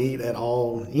groom don't eat at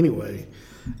all anyway.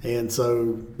 And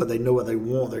so, but they know what they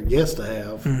want their guests to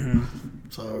have.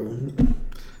 So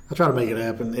I try to make it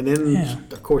happen, and then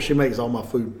of course she makes all my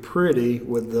food pretty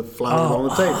with the flowers on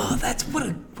the table. Oh, that's what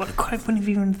a I wouldn't have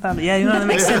even thought of. Yeah, that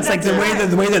makes sense. Like the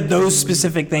way that those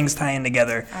specific things tie in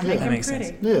together. I make that them makes pretty.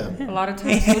 sense. Yeah. A lot of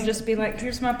times he'll just be like,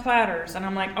 "Here's my platters," and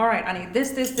I'm like, "All right, I need this,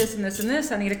 and this, and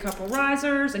this. I need a couple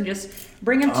risers," and just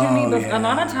bring them to me. A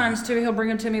lot of times too, he'll bring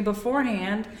them to me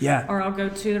beforehand. Yeah. Or I'll go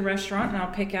to the restaurant and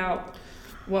I'll pick out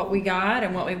what we got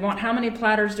and what we want. How many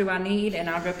platters do I need? And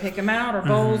I'll go pick them out, or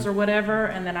bowls or whatever,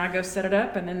 and then I go set it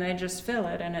up, and then they just fill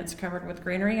it, and it's covered with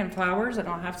greenery and flowers, and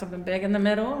I'll have something big in the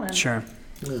middle. And sure.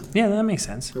 Yeah, that makes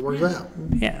sense. It works out.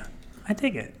 Yeah, I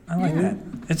dig it. I like that.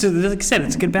 It's like I said,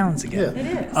 it's a good balance again. Yeah.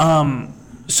 It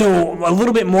is. So a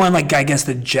little bit more on like I guess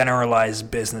the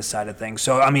generalized business side of things.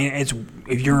 So I mean, it's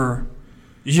if your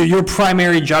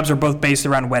primary jobs are both based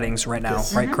around weddings right now,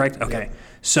 right? Correct. Okay. Yeah.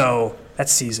 So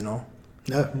that's seasonal.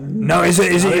 No, is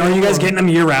it? Are you guys getting them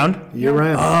year round? Year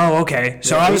round. Oh, okay.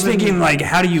 So I was thinking, like,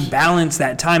 how do you balance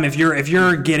that time if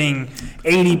you're getting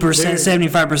 80%,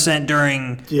 75%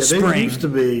 during spring? There used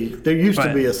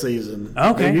to be a season.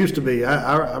 Okay. There used to be.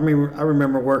 I mean, I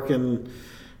remember working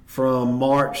from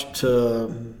March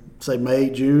to say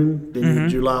May, June, then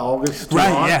July, August.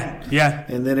 Right. Yeah.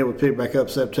 And then it would pick back up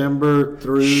September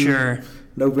through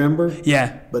November.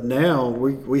 Yeah. But now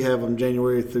we have them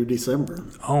January through December.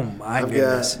 Oh my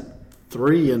goodness. I've got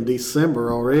 3 in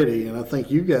December already, and I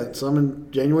think you got some in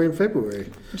January and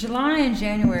February. July and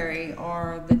January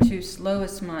are the 2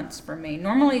 slowest months for me.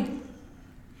 Normally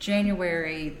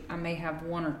January I may have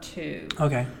 1 or 2.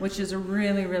 Okay. Which is a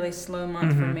really, really slow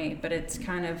month for me, but it's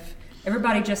kind of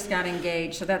everybody just got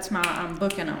engaged, so that's my I'm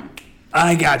booking them.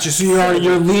 I got you. So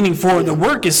you're leaning forward. The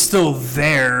work is still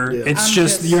there. Yeah. It's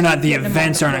just you're not. The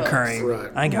events aren't occurring. Right.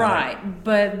 I got it. Right.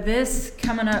 But this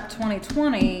coming up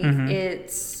 2020,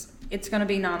 it's going to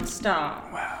be nonstop.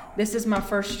 Wow. This is my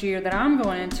first year that I'm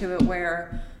going into it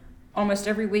where almost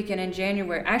every weekend in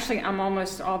January. Actually, I'm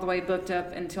almost all the way booked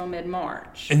up until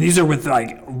mid-March. And these are with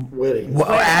like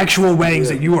actual weddings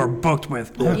that you are booked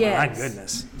with. Oh my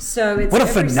goodness! So it's what a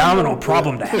phenomenal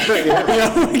problem to have.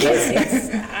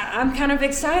 I'm kind of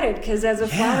excited because as a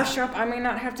flower shop, I may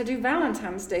not have to do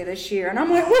Valentine's Day this year, and I'm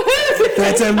like, what?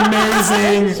 That's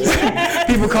amazing.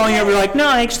 People calling up, we're like, no,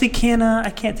 I actually can't. I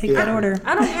can't take that order.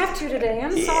 I don't have to today.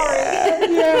 I'm sorry.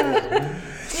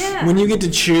 Yeah. When you get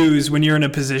to choose, when you're in a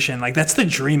position, like that's the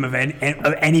dream of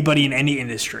anybody in any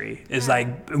industry, is like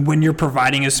when you're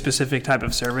providing a specific type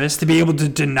of service, to be able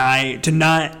to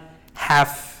not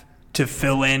have to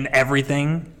fill in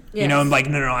everything. Yes. You know, I'm like,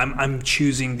 no, I'm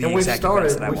choosing the exact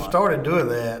events that I want. We started doing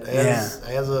that as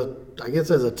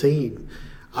a team.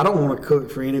 I don't want to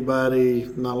cook for anybody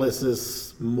unless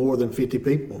it's more than 50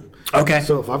 people. Okay.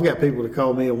 So if I've got people to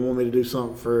call me and want me to do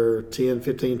something for 10,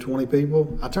 15, 20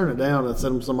 people, I turn it down and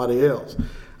send them somebody else.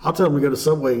 I'll tell them to go to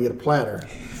Subway and get a platter.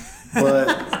 But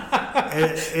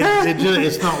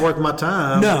it's not worth my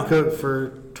time to cook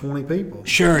for 20 people.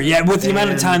 Sure, yeah, with the amount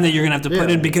of time that you're going to have to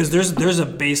put in, because there's a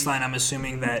baseline, I'm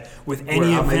assuming, that with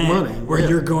any event where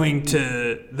you're going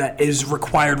to, that is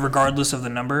required regardless of the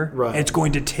number, it's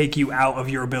going to take you out of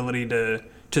your ability to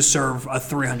serve a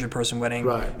 300-person wedding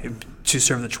to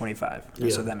serve the 25. Yeah.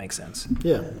 So that makes sense.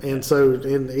 Yeah, and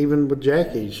even with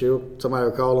Jackie, somebody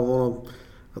will call and want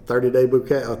a $30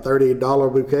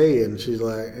 bouquet, and she's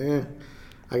like,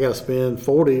 I got to spend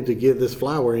 $40 to get this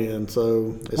flower in.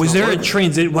 So was there a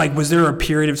transit? Like, was there a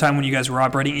period of time when you guys were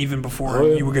operating, even before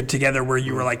you were together, where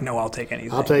you were like, "No, I'll take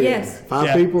anything"? I'll take it.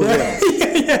 5 people. Yeah.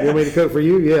 You want me to cook for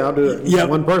you? Yeah, I'll do it. Yep.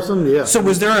 1 person. Yeah. So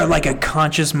was there a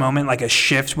conscious moment, like a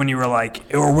shift, when you were like,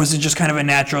 or was it just kind of a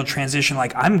natural transition?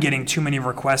 Like, I'm getting too many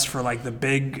requests for like the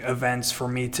big events for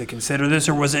me to consider this,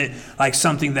 or was it like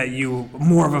something that you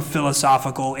more of a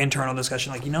philosophical internal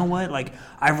discussion? Like, you know what? Like,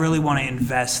 I really want to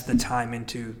invest the time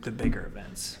into the bigger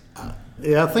events.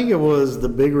 I think it was the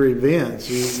bigger events.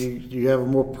 You have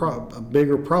a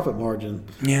bigger profit margin.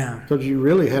 Yeah. Because you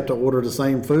really have to order the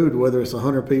same food, whether it's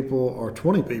 100 people or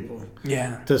 20 people.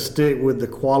 Yeah. To stick with the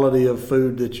quality of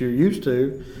food that you're used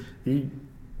to.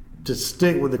 To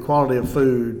stick with the quality of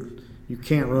food, you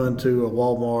can't run to a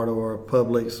Walmart or a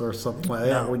Publix or something like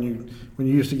that when you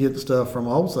used to get the stuff from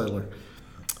a wholesaler.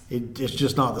 It's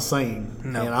just not the same.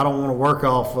 No. And I don't want to work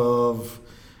off of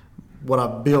what I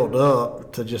built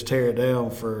up to just tear it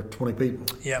down for 20 people.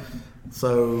 Yep.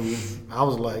 So I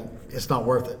was like, it's not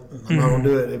worth it. I'm not going to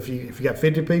do it. If you got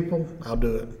 50 people, I'll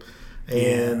do it.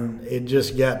 And it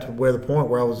just got to the point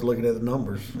where I was looking at the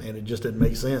numbers, and it just didn't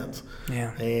make sense.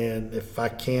 Yeah. And if I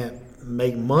can't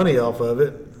make money off of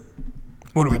it,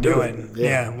 what are we doing?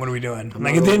 Yeah, what are we doing?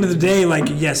 Like at the end of the day, like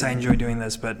yes, I enjoy doing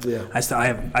this, but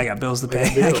I got bills to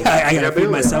pay. I got to feed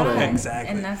myself. Right.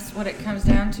 Exactly. And that's what it comes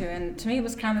down to. And to me, it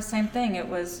was kind of the same thing. It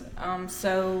was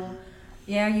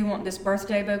you want this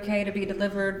birthday bouquet to be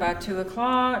delivered by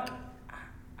 2:00.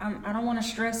 I don't want to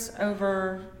stress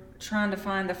over trying to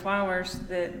find the flowers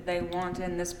that they want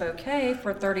in this bouquet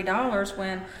for $30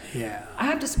 when I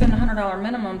have to spend $100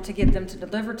 minimum to get them to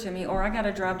deliver to me, or I got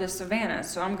to drive to Savannah.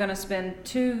 So I'm going to spend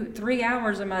 2-3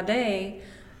 hours of my day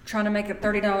trying to make a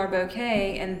 $30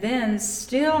 bouquet and then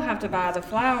still have to buy the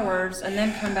flowers and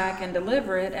then come back and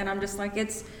deliver it. And I'm just like,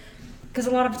 it's because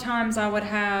a lot of times I would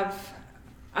have,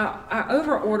 I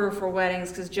over order for weddings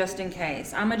because just in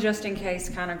case. I'm a just in case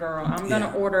kind of girl. I'm going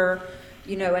to order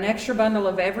an extra bundle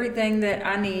of everything that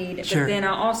I need, but then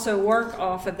I also work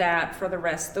off of that for the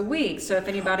rest of the week. So if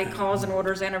anybody calls and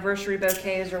orders anniversary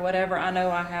bouquets or whatever, I know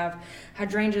I have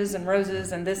hydrangeas and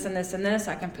roses and this and this and this.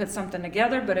 I can put something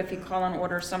together, but if you call and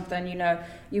order something,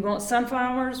 you want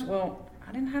sunflowers, well,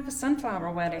 I didn't have a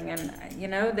sunflower wedding, and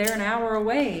they're an hour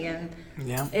away, and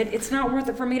it's not worth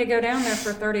it for me to go down there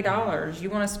for $30. You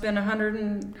want to spend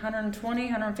 $120,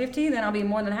 $150, then I'll be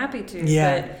more than happy to.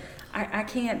 But I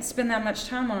can't spend that much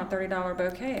time on a $30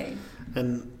 bouquet.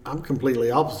 And I'm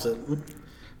completely opposite.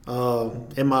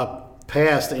 In my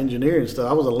past engineering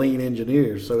stuff, I was a lean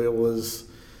engineer, so it was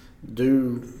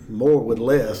do more with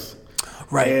less.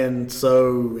 Right. And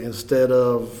so instead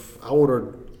of, I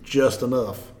ordered just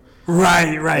enough.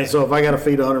 Right. And so if I got to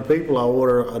feed 100 people, I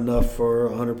order enough for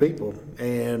 100 people.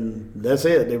 And that's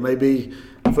it. There may be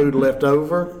food left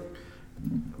over,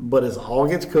 but it all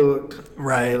gets cooked.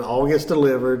 Right. It all gets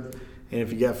delivered. And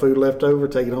if you got food left over,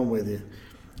 take it home with you.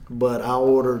 But I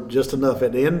ordered just enough.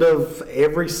 At the end of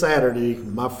every Saturday,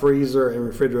 my freezer and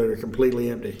refrigerator are completely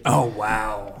empty. Oh,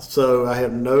 wow. So I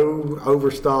have no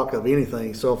overstock of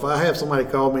anything. So if I have somebody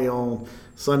call me on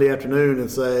Sunday afternoon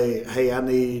and say, hey, I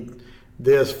need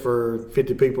this for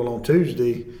 50 people on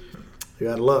Tuesday, you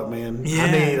got luck, man. Yeah.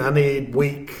 I need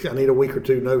a week or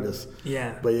two notice.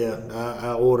 Yeah. But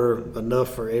I order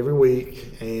enough for every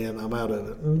week, and I'm out of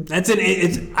it. That's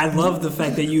it. I love the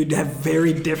fact that you have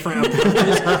very different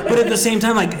approaches, but at the same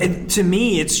time, to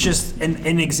me, it's just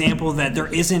an example that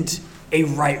there isn't a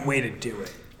right way to do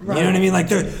it. Right. You know what I mean? Like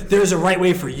there's a right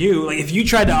way for you. Like if you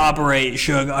tried to operate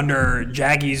Shug under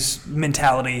Jackie's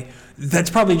mentality,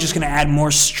 that's probably just going to add more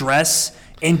stress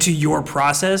into your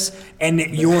process and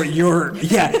your and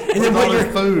then what your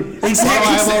food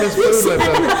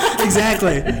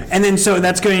exactly and then so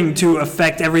that's going to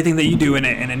affect everything that you do in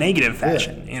a negative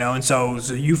fashion, and so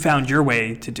you found your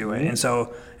way to do it,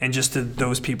 and just to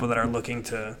those people that are looking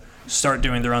to start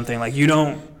doing their own thing, like you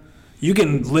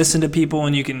can listen to people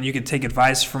and you can take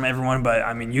advice from everyone, but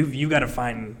I mean you got to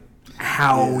find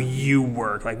how you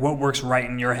work, like what works right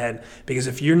in your head, because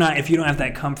if you don't have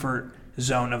that comfort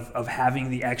zone of having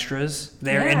the extras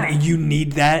there, and you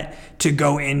need that to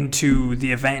go into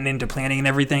the event and into planning and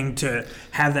everything, to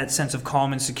have that sense of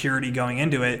calm and security going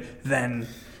into it, then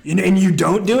and you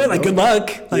don't do it, like good luck,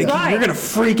 like you're gonna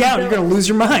freak out, you're gonna lose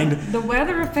your mind. The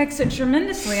weather affects it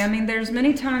tremendously. I mean, there's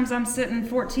many times I'm sitting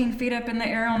 14 feet up in the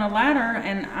air on a ladder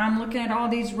and I'm looking at all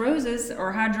these roses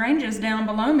or hydrangeas down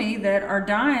below me that are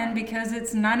dying because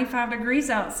it's 95 degrees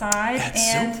outside.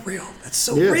 That's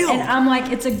so real. And I'm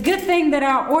like, it's a good thing that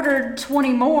I ordered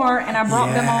 20 more and I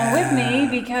brought them on with me,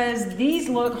 because these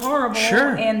look horrible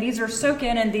and these are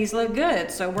soaking and these look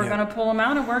good, so we're gonna pull them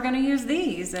out and we're gonna use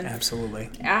these. And absolutely,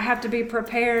 I have to be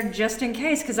prepared just in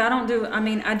case, because I do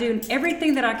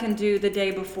everything that I can do the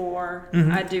day before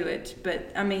I do it.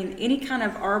 But I mean, any kind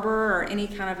of arbor or any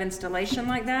kind of installation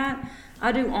like that,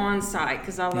 I do on site,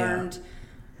 because I learned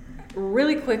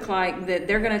really quick that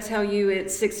they're going to tell you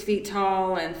it's 6 feet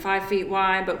tall and 5 feet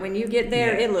wide, but when you get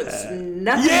there, it looks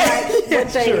nothing like what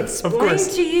they explain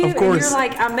to you. And you're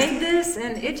like, I made this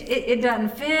and it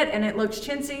doesn't fit and it looks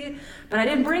chintzy, but I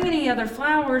didn't bring any other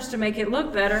flowers to make it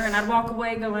look better. And I'd walk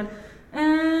away going,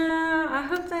 I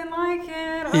hope they like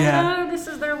it. Oh no, this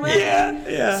is their wedding.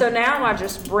 So now I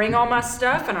just bring all my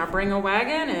stuff and I bring a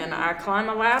wagon and I climb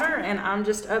a ladder and I'm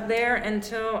just up there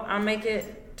until I make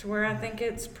it to where I think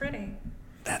it's pretty.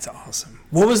 That's awesome.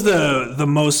 What was the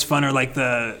most fun, or like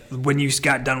when you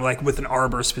got done with an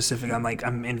arbor specific?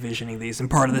 I'm envisioning these, and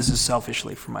part of this is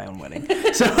selfishly for my own wedding.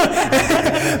 So,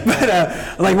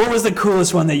 but what was the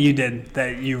coolest one that you did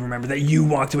that you remember that you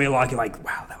walked away like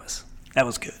wow, that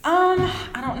was good?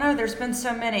 I don't know. There's been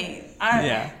so many.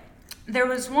 There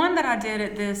was one that I did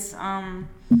at this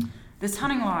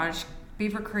hunting lodge,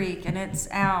 Beaver Creek, and it's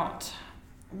out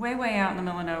way out in the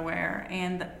middle of nowhere,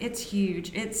 and it's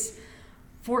huge. It's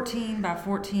 14 by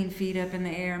 14 feet up in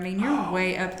the air. I mean, you're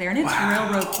way up there, and it's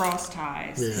railroad cross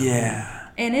ties. Yeah.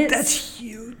 And that's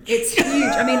huge. It's huge.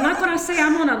 I mean, like when I say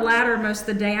I'm on a ladder most of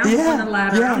the day, I'm on a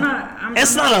ladder. Yeah.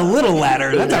 It's not a little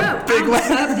ladder. That's a big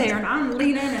ladder. I'm up there, and I'm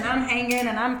leaning, and I'm hanging,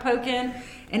 and I'm poking.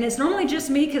 And it's normally just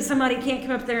me because somebody can't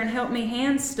come up there and help me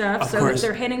hand stuff. So that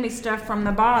they're hitting me stuff from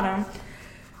the bottom.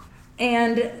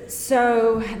 And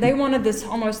so they wanted this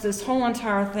whole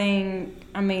entire thing.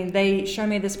 I mean, they showed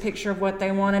me this picture of what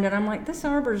they wanted, and I'm like, this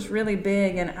arbor is really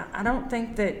big, and I don't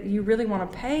think that you really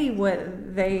want to pay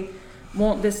what they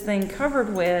want this thing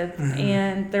covered with.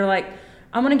 And they're like,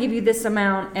 I'm going to give you this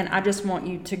amount, and I just want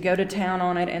you to go to town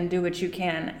on it and do what you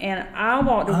can. And I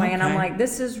walked away, and I'm like,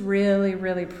 this is really,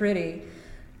 really pretty.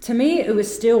 To me, it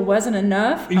still wasn't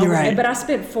enough. You're right. But I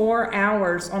spent 4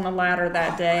 hours on the ladder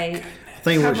that day. I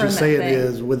think what she's saying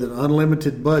is, with an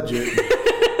unlimited budget,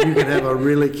 you can have a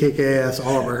really kick-ass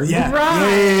arbor. Yeah.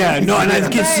 Right. Yeah. No, and I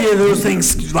can see those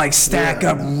things like stack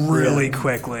up really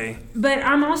quickly. But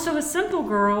I'm also a simple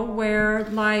girl where,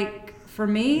 like, for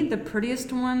me, the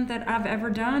prettiest one that I've ever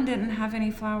done didn't have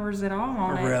any flowers at all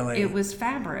on it. Really? It was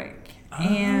fabric. Oh,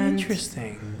 and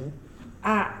interesting.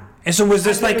 And so was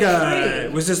this like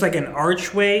an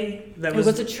archway that was?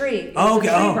 It was a tree. It Oh, was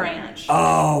okay. a tree branch.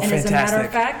 Oh, and fantastic. as a matter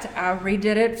of fact, I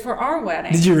redid it for our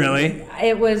wedding. Did you really?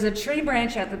 It was a tree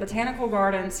branch at the Botanical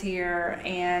Gardens here,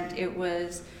 and it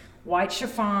was white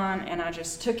chiffon, and I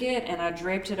just took it and I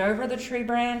draped it over the tree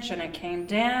branch, and it came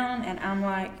down, and I'm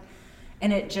like,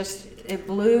 and it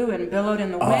blew and billowed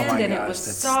in the wind, and it was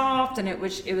soft, and it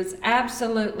was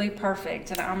absolutely perfect,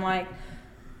 and I'm like.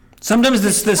 Sometimes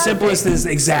the simplest is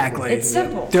exactly. It's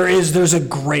simple. There's a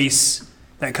grace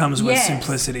that comes with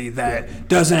simplicity that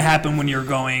doesn't happen when you're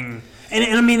going.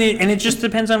 And I mean, it just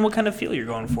depends on what kind of feel you're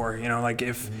going for. You know, like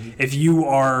if you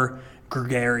are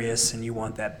gregarious and you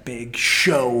want that big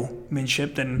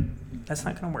showmanship, then that's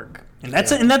not going to work. And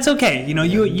that's okay. You know,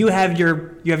 you have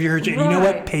your right. You know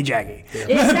what? Pay Jackie.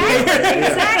 Exactly.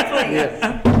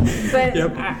 But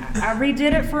I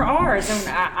redid it for ours, and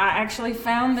I actually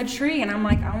found the tree, and I'm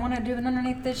like, I want to do it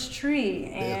underneath this tree,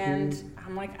 and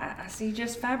I'm like, I see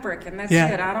just fabric, and that's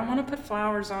it. I don't want to put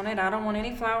flowers on it. I don't want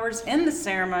any flowers in the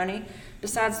ceremony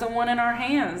besides the one in our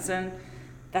hands, and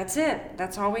that's it.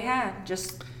 That's all we had,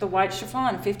 just the white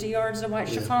chiffon, 50 yards of white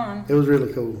chiffon. It was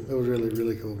really cool. It was really,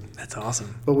 really cool. That's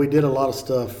awesome. But we did a lot of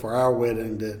stuff for our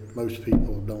wedding that most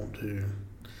people don't do.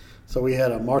 So we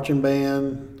had a marching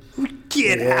band.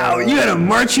 Get out! You had a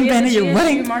marching band at your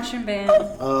wedding? Marching band.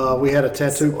 We had a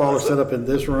tattoo parlor set up in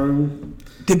this room.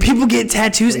 Did people get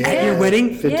tattoos at your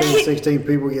wedding? 16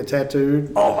 people get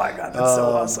tattooed. Oh my God, that's so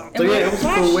awesome. So it was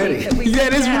a cool wedding. Yeah,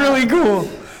 it is really cool.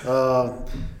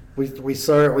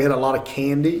 We had a lot of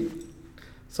candy.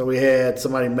 So we had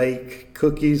somebody make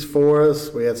cookies for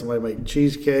us. We had somebody make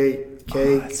cheesecake,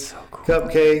 cakes,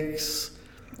 cupcakes.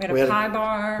 We had a pie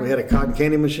bar. We had a cotton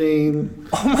candy machine.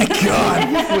 Oh my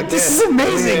God! This is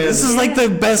amazing. This is like the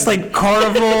best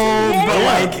carnival, but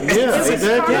like it's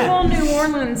Carnival New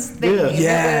Orleans thing.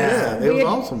 It was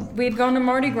awesome. We had gone to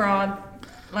Mardi Gras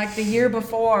like the year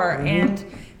before, and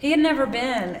he had never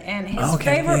been. And his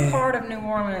favorite part of New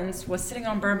Orleans was sitting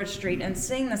on Bourbon Street and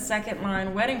seeing the second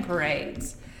line wedding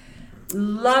parades.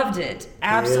 Loved it,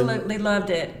 absolutely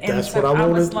loved it, and that's so what I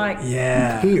was wanted.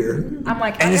 like, Here, I'm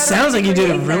like, and it sounds like you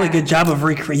did a really good job of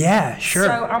recreating. Yeah, sure.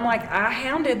 So I'm like, I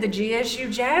hounded the GSU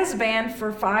Jazz Band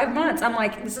for 5 months. I'm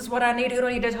like, this is what I need. Who do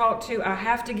I need to talk to? I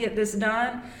have to get this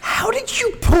done. How did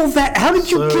you pull that? How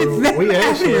did you get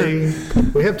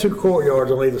that? We have 2 courtyards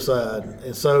on either side,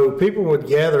 and so people would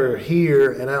gather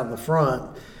here and out in the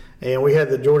front. And we had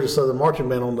the Georgia Southern Marching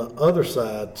Band on the other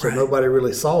side, so nobody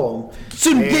really saw them. So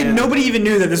nobody even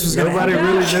knew that this was going to happen?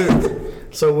 Nobody really knew.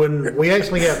 So when we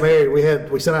actually got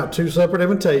married, we sent out 2 separate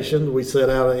invitations. We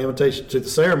sent out an invitation to the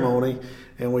ceremony,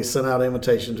 and we sent out an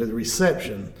invitation to the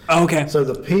reception. Okay. So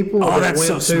the people that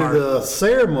went to the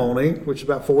ceremony, which is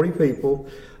about 40 people,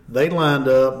 they lined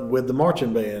up with the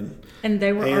marching band. And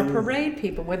they were our parade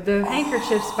people with the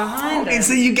handkerchiefs behind us. And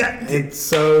so you got... And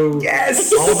so all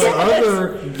the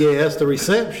other guests, the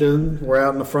reception, were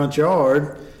out in the front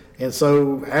yard. And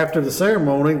so after the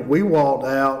ceremony, we walked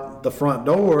out the front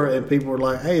door, and people were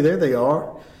like, hey, there they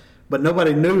are. But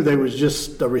nobody knew there was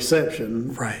just a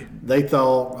reception. Right. They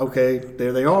thought, okay,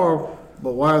 there they are,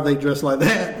 but why are they dressed like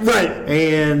that? Right.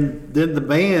 And then the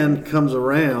band comes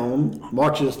around,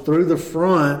 marches through the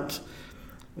front.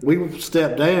 We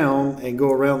step down and go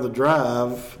around the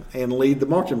drive and lead the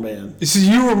marching band. So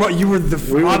you were the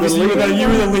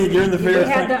lead. You're in the very front.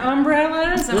 We had the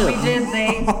umbrellas, and we did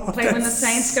played when the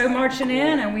Saints go marching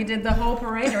in, and we did the whole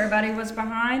parade. Everybody was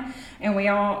behind, and we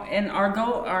all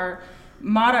our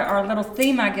motto, our little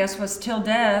theme, I guess, was Till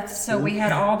Death. So we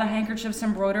had all the handkerchiefs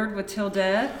embroidered with Till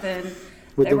Death, and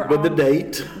with the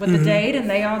date. With the date, and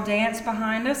they all danced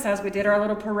behind us as we did our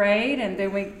little parade, and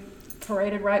then we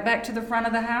paraded right back to the front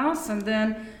of the house, and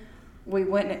then we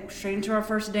went straight into our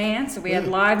first dance. We had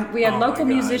local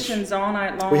musicians all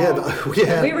night long. We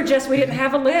didn't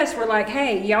have a list. We're like,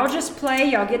 hey, y'all just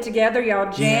play, y'all get together,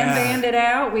 y'all jam band it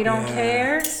out. We don't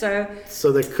care. So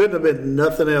there couldn't have been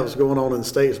nothing else going on in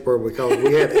Statesboro because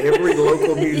we had every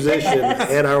local musician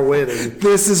at our wedding.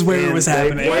 This is where it was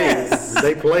happening.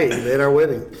 They played at our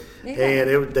wedding,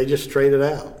 and they just traded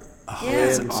out.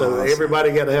 And so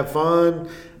everybody got to have fun.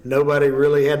 Nobody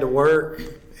really had to work.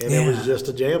 And it was just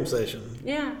a jam session.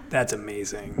 Yeah. That's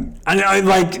amazing. I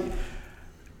like,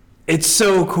 it's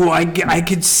so cool. I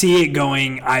could see it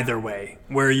going either way,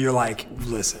 where you're like,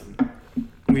 listen,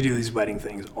 we do these wedding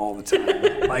things all the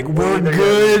time. Like, we're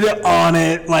good on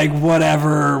it. Like,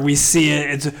 whatever. We see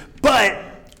it. But,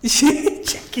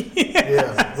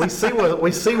 yeah. We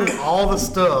see all the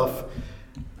stuff,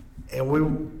 and we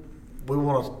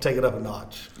want to take it up a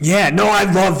notch. Yeah, no, I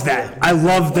love that. I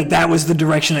love that was the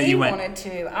direction that you went.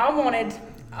 I wanted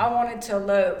to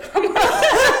elope.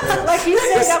 Like you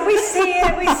said, we see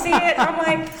it. I'm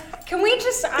like, can we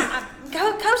just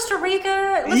go Costa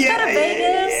Rica? Let's go to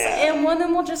Vegas, and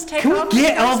then we'll just take off. Can we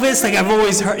get Elvis? Like, I've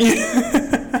always heard.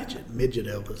 Midget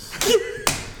Elvis.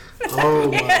 Oh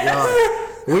my God.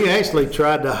 We actually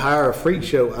tried to hire a freak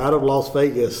show out of Las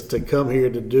Vegas to come here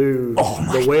to do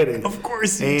the wedding. Of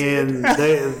course, and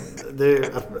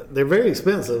they're very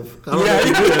expensive. I don't know if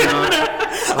you do that or not.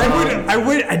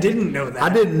 I didn't know that. I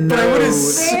didn't know.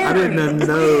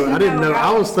 I didn't know.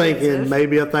 I was thinking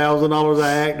maybe $1,000 an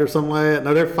act or something like that.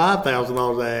 No, they're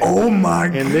 $5,000 an act. Oh my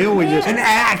God! And then we just an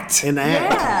act.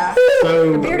 Yeah.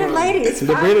 So the bearded lady is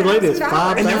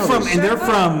 $5,000. And they're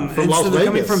from Las Vegas. They're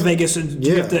coming from Vegas.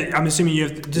 And I'm assuming you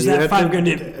have. Does that $5,000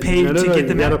 get paid to get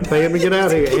them? You got to pay them to get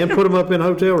out here and put them up in a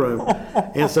hotel room.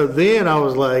 And so then I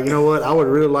was like, you know what? I would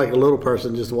really like a little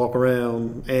person just to walk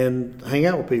around and hang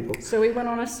out with people. So we went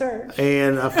on a search.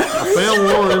 And I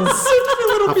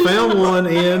found one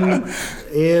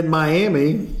in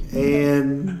Miami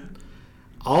and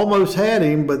almost had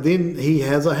him, but then he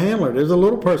has a handler. There's a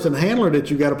little person handler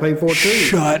that you got to pay for too.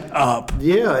 Shut up.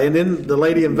 Yeah, and then the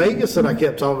lady in Vegas that I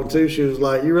kept talking to, she was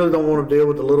like, you really don't want to deal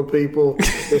with the little people.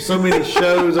 There's so many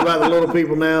shows about the little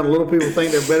people now. The little people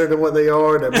think they're better than what they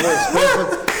are. They're more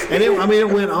expensive. And it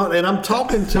went on, and I'm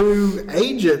talking to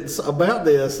agents about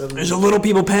this. And there's a little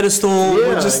people pedestal. Yeah,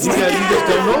 you just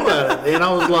don't know about it. And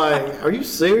I was like, are you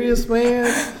serious,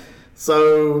 man?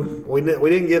 So we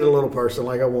didn't get a little person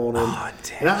like I wanted. Oh,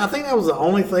 damn. And I think that was the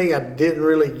only thing I didn't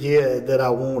really get that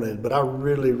I wanted, but I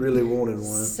really, really wanted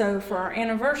one. So for our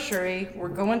anniversary, we're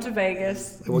going to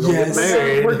Vegas. And we're going to get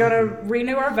married. So we're going to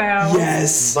renew our vows.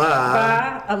 Yes.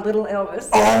 By a little Elvis.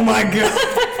 Oh, my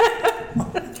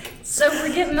God. So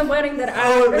we're getting the wedding that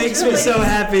it makes me so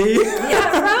happy.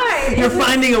 Yeah, right. You're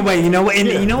finding a way, you know, and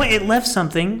you know what? It left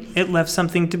something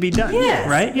to be done. Yes,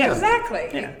 right? Yeah, exactly.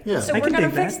 Yeah. So we're going to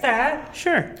fix that.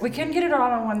 Sure. We couldn't get it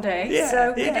all in one day. Yeah,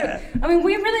 so we did. I mean,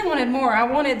 we really wanted more. I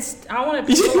wanted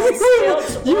people on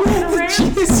stilts walking around.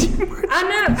 I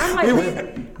know. I'm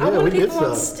like, I wanted people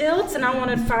on stilts, and I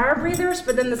wanted fire breathers,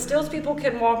 but then the stilts people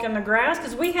couldn't walk in the grass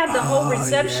because we had the whole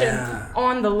reception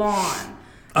on the lawn.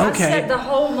 Okay. I set the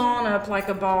whole lawn up like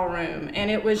a ballroom,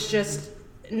 and it was just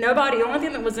nobody. The only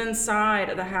thing that was inside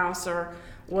of the house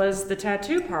was the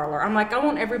tattoo parlor. I'm like, I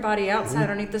want everybody outside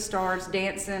underneath the stars,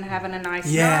 dancing, having a nice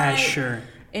night. Yeah, sure.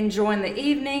 Enjoying the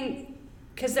evening.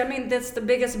 Because, I mean, that's the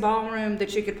biggest ballroom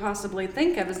that you could possibly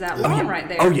think of is that lawn right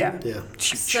there. Oh, yeah. Yeah.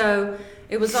 So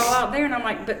it was all out there, and I'm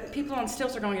like, but people on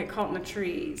stilts are going to get caught in the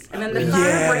trees. And then the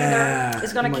fire breather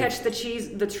is going to catch the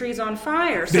trees on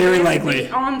fire. So very they likely. be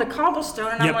on the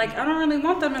cobblestone, and I'm like, I don't really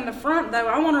want them in the front, though.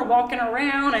 I want her walking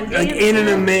around and dancing. Like in and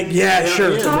a mix. Yeah,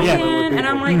 sure. Talking, Yeah. and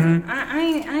I'm like, I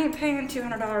ain't paying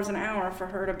 $200 an hour for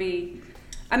her to be...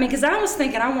 I mean, because I was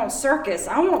thinking, I want circus.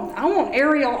 I want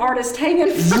aerial artists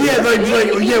hanging from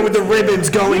with the ribbons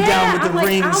going down with the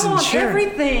rings. I want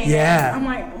everything. Yeah. I'm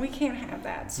like, we can't have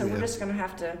that, so we're just gonna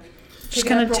have to. Just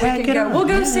gonna tack it on. We'll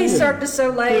go see Cirque du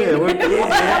Soleil.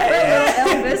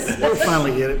 Elvis. We'll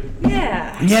finally get it.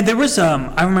 Yeah. Yeah, there was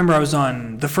I remember I was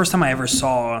on the first time I ever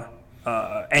saw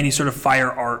any sort of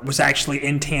fire art was actually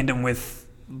in tandem with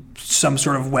some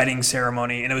sort of wedding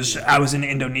ceremony, and I was in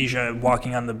Indonesia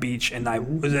walking on the beach, and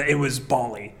it was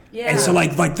Bali. Yeah. And so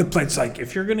like the place, like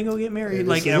if you're gonna go get married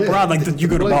like abroad, like you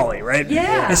go to Bali, right?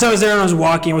 Yeah. And so I was there and I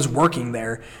was working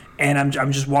there, and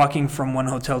I'm just walking from one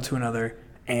hotel to another,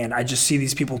 and I just see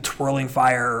these people twirling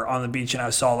fire on the beach, and I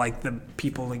saw like the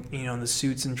people like in the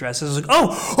suits and dresses. I was like,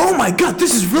 oh my God,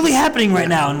 this is really happening right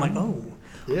now. And I'm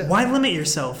like, why limit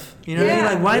yourself? You know what I mean?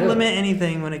 Like, why limit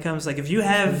anything when it comes, like, if you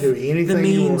have do anything the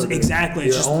means, exactly.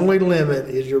 Your only limit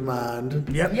is your mind.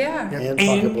 Yep. Yeah.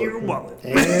 And your wallet.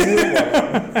 Yeah,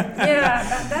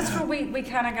 that's where we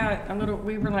kind of got a little,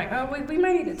 we were like, we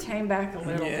may need to tame back a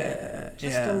little bit.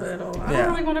 Just a little. I don't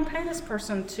really want to pay this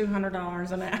person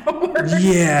 $200 an hour.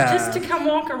 Yeah. Just to come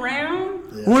walk around.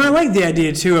 Yeah. Well, I like the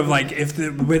idea, too, of, like,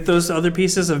 with those other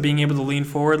pieces of being able to lean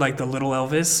forward, like the little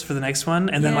Elvis for the next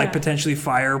one, and then, like, potentially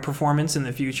fire performance in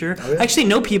the future. Oh, yeah. I actually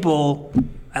know people,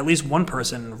 at least one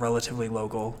person relatively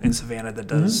local in Savannah that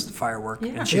does firework,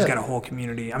 and she's got a whole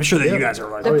community. I'm sure that you guys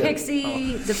are like the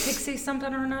Pixie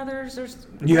something or another.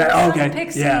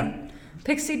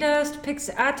 Pixie dust.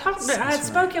 I had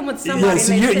spoken with somebody. Yeah,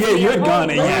 so you had gone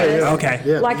it.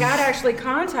 Yeah. Like I'd actually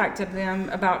contacted them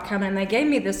about coming. They gave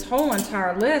me this whole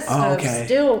entire list of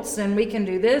stilts, and we can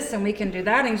do this and we can do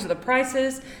that. And these are the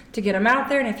prices to get them out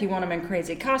there. And if you want them in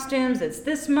crazy costumes, it's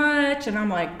this much. And I'm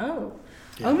like, oh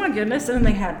my goodness. And then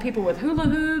they had people with hula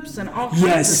hoops and all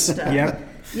kinds of stuff. Yep.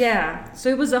 Yeah, so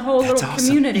it was a whole little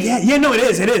community. Yeah, no, it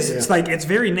is. Yeah. It's like, it's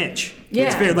very niche. Yeah.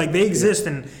 It's very, like, they exist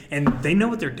and they know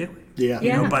what they're doing. Yeah.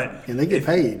 And they get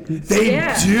paid. They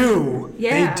do.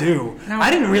 Yeah. They do. No,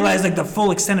 I didn't realize, like, the full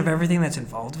extent of everything that's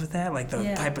involved with that, like the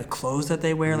type of clothes that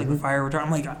they wear, like the fire retardant.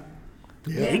 I'm like,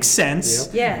 makes sense.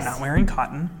 Yep. Yes. Not wearing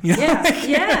cotton. Yeah.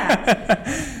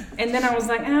 And then I was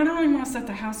like, I don't even want to set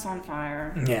the house on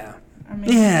fire. Yeah. I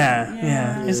mean,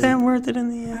 yeah. Is that worth it in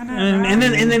the end? And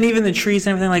then even the trees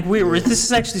and everything, like, this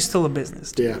is actually still a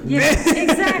business. Yeah.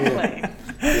 Exactly.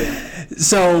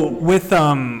 So with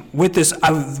this,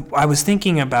 I was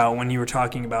thinking about when you were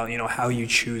talking about how you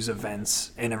choose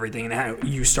events and everything, and how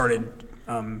you started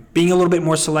being a little bit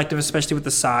more selective, especially with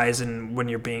the size and when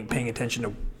you're paying attention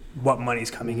to what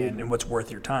money's coming in and what's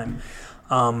worth your time.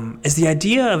 Is the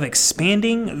idea of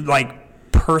expanding, like,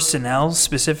 personnel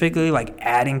specifically, like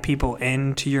adding people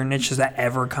into your niche, does that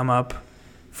ever come up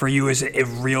for you as a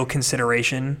real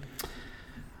consideration?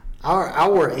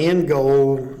 Our end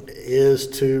goal is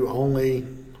to only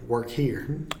work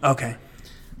here. Okay.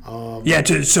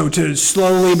 To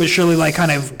slowly but surely, like,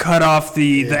 kind of cut off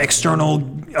the external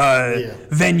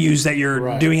venues that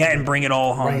you're doing it and bring it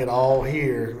all home. Bring it all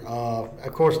here.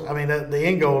 Of course, I mean, the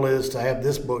end goal is to have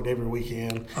this booked every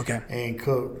weekend. Okay. And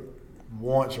cook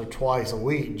once or twice a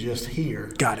week just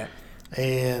here. Got it.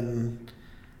 And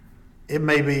it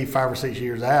may be 5 or 6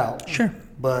 years out. Sure.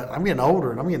 But I'm getting older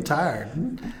and I'm getting tired.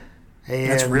 And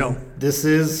that's real. This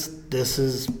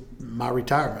is my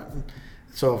retirement.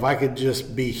 So if I could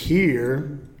just be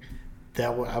here,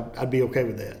 I'd be okay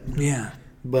with that. Yeah.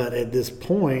 But at this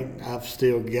point, I've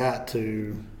still got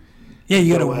to. Yeah,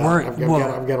 you got to work. I've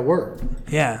got to work.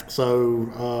 Yeah.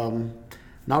 So.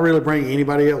 Not really bringing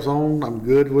anybody else on. I'm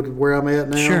good with where I'm at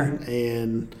now. Sure.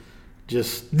 And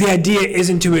just the idea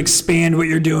isn't to expand what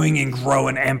you're doing and grow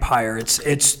an empire.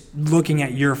 It's looking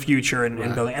at your future and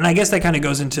building. And I guess that kind of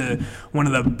goes into one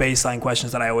of the baseline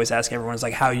questions that I always ask everyone is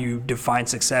like how you define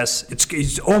success.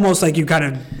 It's almost like you kind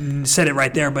of said it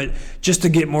right there, but just to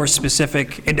get more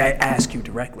specific, and I ask you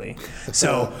directly.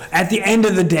 So at the end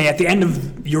of the day, at the end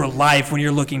of your life, when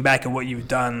you're looking back at what you've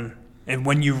done and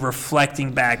when you're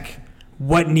reflecting back,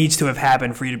 what needs to have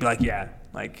happened for you to be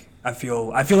like, I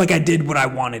feel like I did what I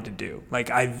wanted to do.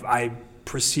 Like I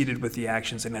proceeded with the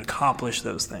actions and accomplished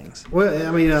those things. Well,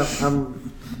 I mean,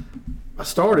 I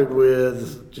started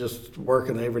with just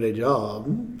working an everyday job,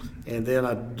 and then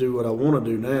I do what I want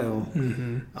to do now.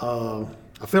 Mm-hmm.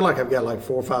 I feel like I've got like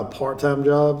 4 or 5 part-time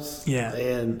jobs. Yeah.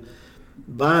 And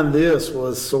buying this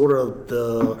was sort of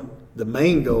the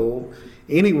main goal.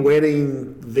 Any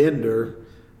wedding vendor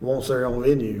wants their own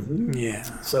venue. Yeah.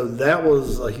 So that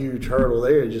was a huge hurdle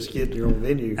there, just getting your own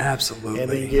venue. Absolutely.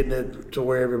 And then getting it to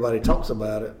where everybody talks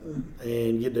about it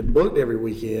and getting it booked every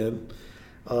weekend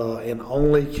and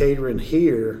only catering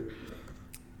here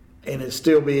and it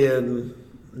still being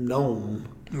known.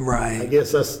 Right. I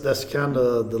guess that's kind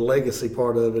of the legacy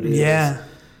part of it. Yeah.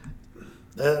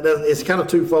 It's kind of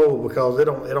twofold because it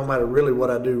don't matter really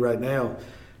what I do right now.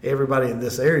 Everybody in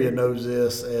this area knows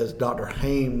this as Dr.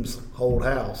 Hames' old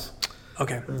house.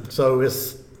 Okay. So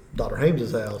it's Dr.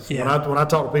 Hames' house. Yeah. When I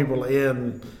talk to people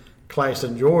in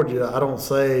Claxton, Georgia, I don't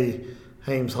say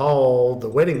Hames Hall, the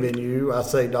wedding venue. I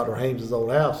say Dr. Hames'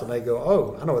 old house, and they go,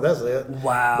 "Oh, I know what that's at."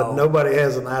 Wow. But nobody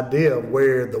has an idea of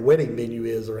where the wedding venue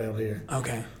is around here.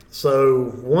 Okay.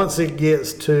 So once it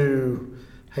gets to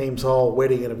Hames Hall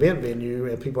wedding and event venue,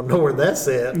 and people know where that's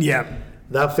at. Yeah.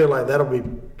 I feel like that'll be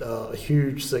a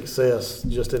huge success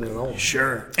just in its own.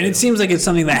 Sure. And it seems like it's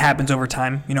something that happens over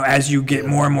time, as you get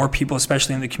more and more people,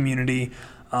 especially in the community.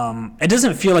 It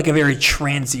doesn't feel like a very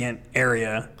transient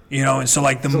area, and so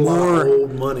like the There's more a lot of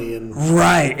old money and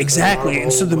right, exactly.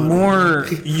 And so the money. more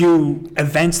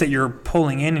events that you're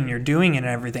pulling in and you're doing and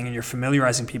everything, and you're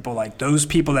familiarizing people, like those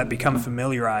people that become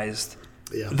familiarized,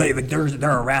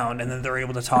 they're around, and then they're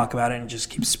able to talk about it and just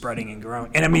keep spreading and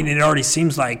growing. And I mean, it already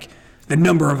seems like the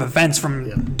number of events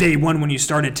from day one when you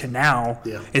started to now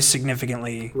is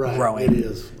significantly growing. It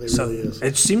is. It really is.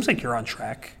 It seems like you're on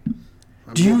track.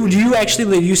 Do you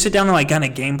actually sit down and like kind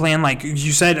of game plan? Like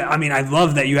you said, I mean, I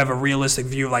love that you have a realistic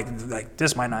view. Like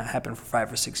this might not happen for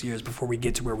 5 or 6 years before we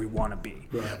get to where we want to be,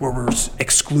 where we're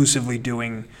exclusively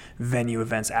doing venue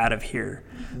events out of here.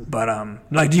 But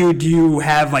like, do you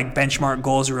have like benchmark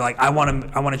goals where like I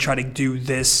want to try to do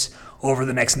this over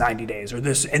the next 90 days or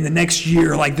this in the next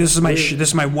year? Like this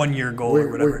is my 1 year goal or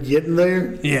whatever. We're getting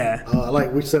there. Yeah.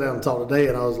 Like we sat down and talked today,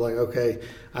 and I was like, okay,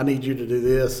 I need you to do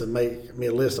this and make me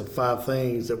a list of 5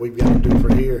 things that we've got to do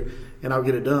for here, and I'll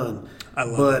get it done.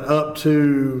 But up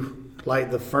to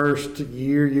like the first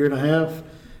year and a half,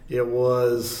 it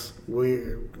was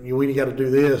we got to do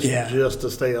this just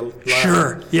to stay alive.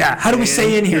 Sure. Yeah. How do we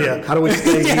stay in here? Yeah. How do we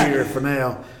stay here for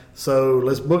now? So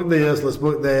let's book this. Let's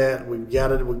book that. We've got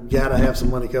to have some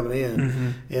money coming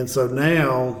in. And so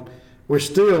now we're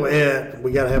still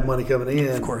we got to have money coming in.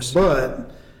 Of course.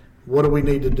 But what do we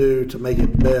need to do to make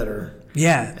it better?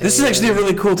 Yeah, this is actually a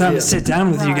really cool time to sit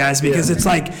down with you guys because it's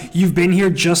like you've been here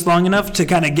just long enough to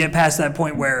kind of get past that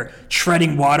point where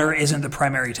treading water isn't the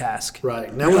primary task.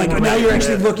 Right. Now you're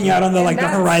actually looking out on the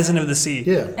horizon of the sea.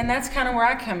 Yeah. And that's kind of where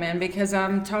I come in because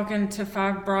I'm talking to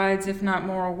 5 brides, if not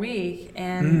more, a week,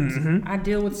 and I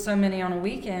deal with so many on a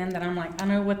weekend that I'm like, I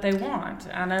know what they want.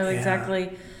 I know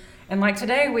exactly. And like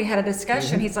today we had a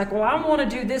discussion. He's like, well, I want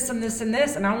to do this and this and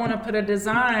this, and I want to put a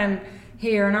design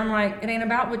here. And I'm like, it ain't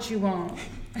about what you want.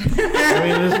 I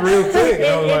mean, it's real quick.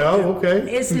 I was like, oh,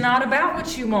 okay. It's not about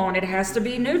what you want. It has to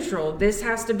be neutral. This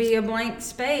has to be a blank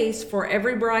space for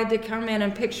every bride to come in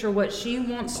and picture what she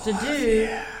wants to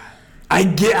do.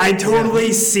 I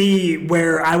totally see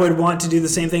where I would want to do the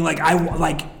same thing.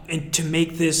 And to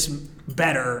make this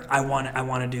better, I want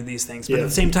to do these things, but at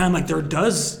the same time, like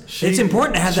it's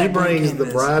important to have that. She brings the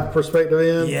bride perspective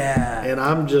in, and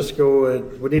I'm just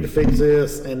going, we need to fix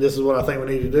this, and this is what I think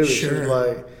we need to do. Sure. She's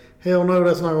like, hell no,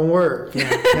 that's not going to work.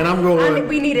 And I'm going,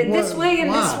 we need it this way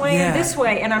and this way and this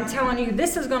way, and I'm telling you,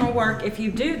 this is going to work if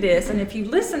you do this, and if you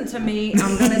listen to me,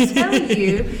 I'm going to tell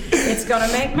you it's going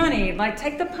to make money. Like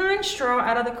take the pine straw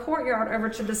out of the courtyard over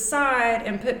to the side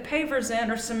and put pavers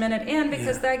in or cement it in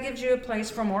because that gives you a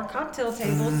place for more cocktail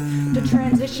tables to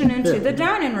transition into the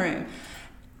dining room.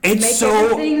 It's Make so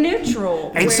everything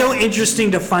neutral. It's so interesting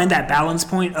to find that balance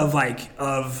point of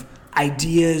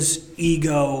ideas,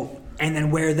 ego, and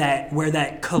then where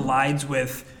that collides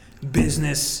with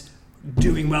business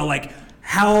doing well. Like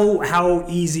how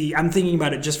easy, I'm thinking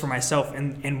about it just for myself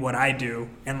and what I do,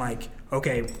 and like,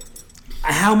 okay,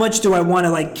 how much do I want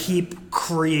to like keep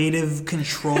creative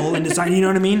control and design, you know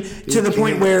what I mean? To the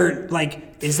point where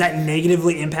like, is that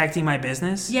negatively impacting my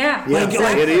business? Yeah.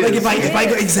 It is.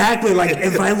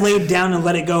 If I laid down and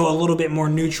let it go a little bit more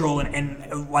neutral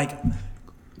and like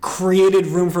created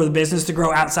room for the business to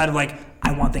grow outside of like,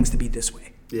 I want things to be this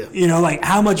way. Yeah. Like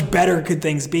how much better could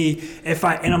things be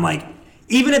and I'm like,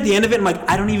 even at the end of it, I'm like,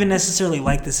 I don't even necessarily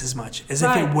like this as much as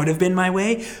if it would have been my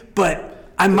way, but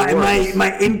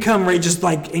my income rate just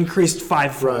like increased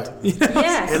 5-fold. Right.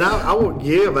 Yes. And I will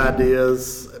give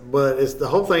ideas, but it's the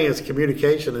whole thing is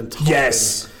communication and talking.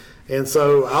 Yes. And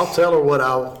so I'll tell her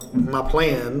my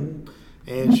plan,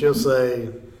 and she'll say,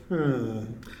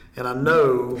 and I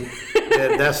know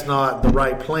that that's not the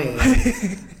right plan,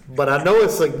 but I know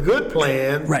it's a good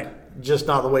plan, right? Just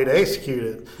not the way to execute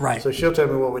it. Right. So she'll tell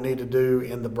me what we need to do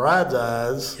in the bride's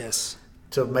eyes,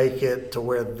 to make it to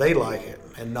where they like it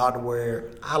and not where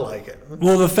I like it.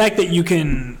 Well, the fact that you're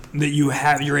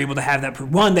able to have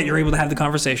that you're able to have the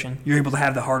conversation, you're able to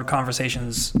have the hard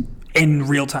conversations in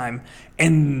real time,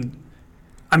 and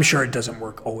I'm sure it doesn't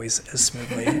work always as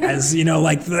smoothly as,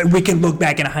 like we can look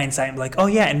back in hindsight and be like, oh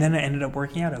yeah, and then it ended up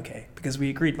working out okay because we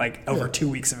agreed like over 2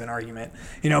 weeks of an argument,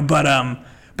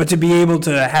 but to be able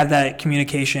to have that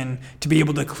communication, to be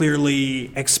able to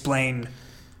clearly explain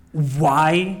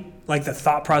why, like the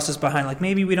thought process behind like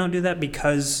maybe we don't do that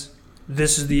because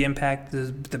this is the impact,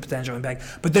 the potential impact,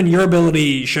 but then your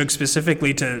ability, Shug,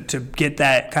 specifically to get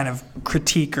that kind of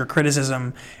critique or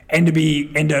criticism and to be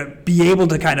able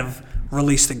to kind of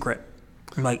release the grip.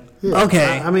 I'm like,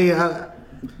 okay. I mean,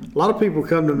 a lot of people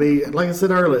come to me, like I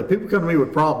said earlier, people come to me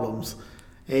with problems,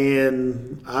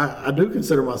 and I do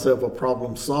consider myself a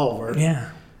problem solver. Yeah.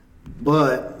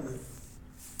 But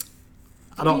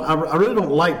I really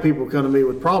don't like people coming to me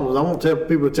with problems. I want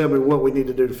people to tell me what we need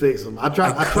to do to fix them. I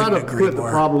try to put the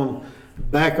problem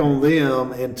back on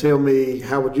them and tell me,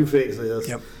 how would you fix this?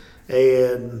 Yep.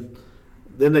 And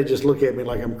then they just look at me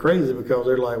like I'm crazy because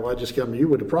they're like, well, I just come to you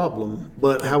with a problem,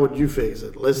 but how would you fix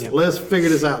it? Let's figure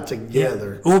this out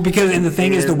together. Well, because and the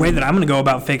thing is, the way that I'm going to go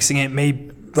about fixing it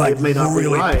may not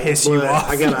really right, piss you off.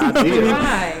 I got an idea.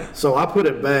 Right. So I put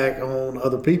it back on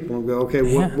other people and go, okay,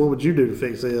 what would you do to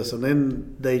fix this? And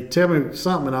then they tell me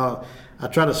something, and I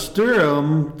try to steer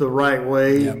them the right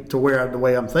way to the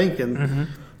way I'm thinking. Mm-hmm.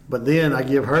 But then I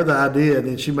give her the idea, and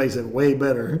then she makes it way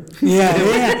better.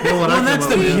 Yeah. Well, that's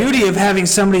the beauty of having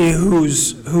somebody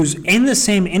who's in the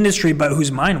same industry, but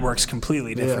whose mind works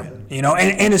completely different. Yeah. You know,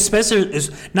 and especially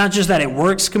is not just that it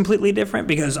works completely different,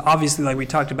 because obviously, like we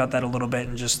talked about that a little bit,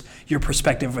 and just your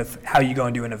perspective with how you go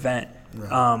and do an event.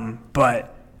 Right.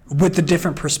 But with the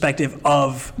different perspective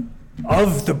of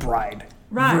the bride.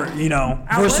 Right. You know,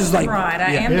 I versus was the like bride.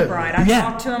 I am the bride. I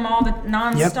talk to them all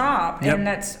nonstop, Yep. and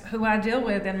that's who I deal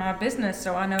with in my business.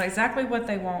 So I know exactly what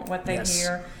they want, what they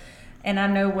hear, and I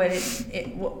know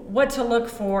what to look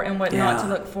for and what not to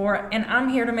look for. And I'm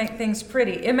here to make things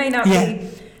pretty. It may not be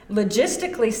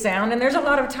logistically sound, and there's a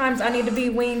lot of times I need to be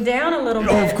weaned down a little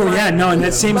bit. Oh, of course, and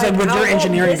that seems like with your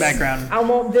engineering background. I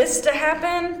want this to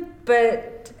happen, but.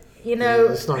 You know,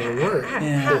 it's not gonna work.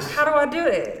 How do I do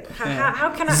it?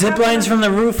 How can I? Zip lines from the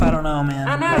roof? I don't know, man.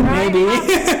 I know, right? Maybe.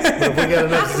 But if we got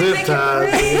enough zip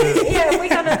ties. Yeah, we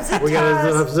got enough zip ties. We got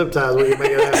enough zip ties. We can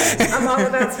make it happen. I'm all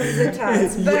about some zip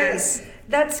ties, but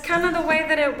that's kind of the way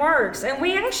that it works. And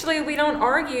we don't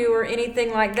argue or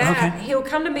anything like that. Okay. He'll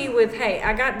come to me with, "Hey,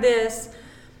 I got this."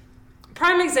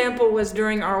 Prime example was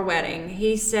during our wedding.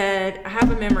 He said, I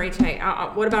have a memory table.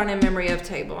 What about a memory of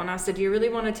table? And I said, do you really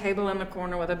want a table in the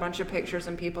corner with a bunch of pictures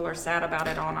and people are sad about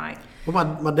it all night?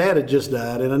 Well, my dad had just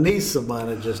died, and a niece of mine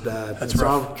had just died. That's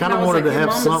rough. So I kind of wanted to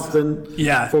have something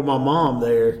for my mom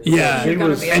there. Yeah.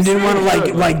 And didn't want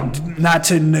to like not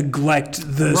to neglect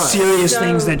the serious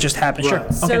things that just happened. Sure.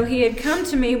 Okay. So he had come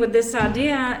to me with this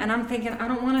idea, and I'm thinking, I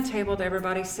don't want a table that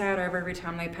everybody's sad over every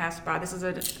time they pass by. This is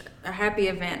a happy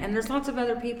event, and there's lots of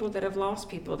other people that have lost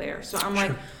people there. So I'm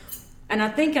like, and I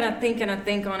think on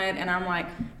it, and I'm like,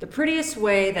 the prettiest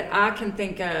way that I can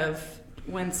think of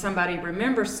when somebody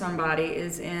remembers somebody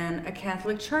is in a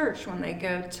Catholic church when they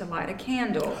go to light a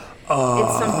candle.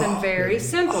 It's something very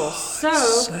simple.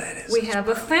 So we have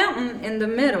a fountain in the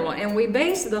middle, and we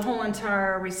base the whole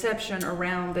entire reception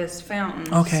around this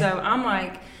fountain. Okay. So I'm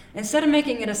like, instead of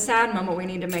making it a sad moment, we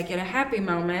need to make it a happy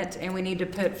moment, and we need to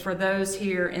put for those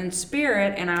here in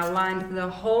spirit, and I aligned the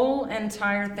whole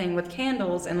entire thing with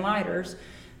candles and lighters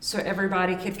so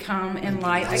everybody could come and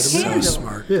light a candle. So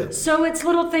smart. Yeah. So it's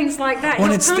little things like that.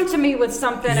 He'll come to me with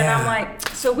something, and I'm like,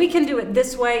 so we can do it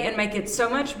this way and make it so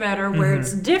much better where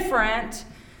it's different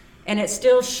and it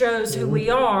still shows who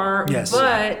we are,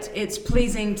 but it's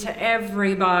pleasing to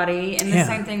everybody. And the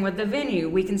same thing with the venue.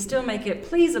 We can still make it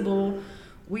pleasable.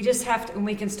 We just have to, and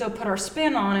we can still put our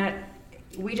spin on it.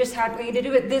 We just need to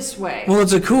do it this way. Well,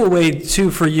 it's a cool way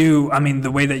too for you. I mean,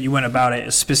 the way that you went about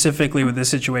it, specifically with this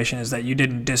situation, is that you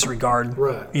didn't disregard,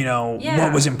 you know,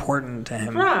 what was important to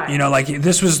him. Right. You know, like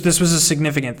this was a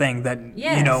significant thing that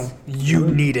you know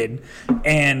you needed,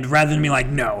 and rather than be like,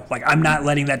 no, like I'm not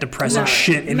letting that depressing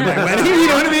shit into my wedding. You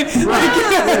know what I mean?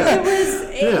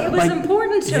 It was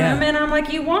important to him, and I'm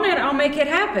like, you want it, I'll make it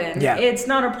happen. Yeah. It's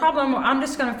not a problem. I'm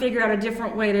just going to figure out a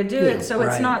different way to do it, so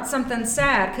it's not something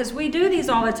sad, because we do these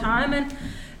all the time, and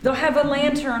they'll have a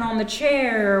lantern on the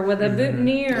chair with a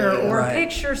boutonniere or a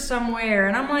picture somewhere,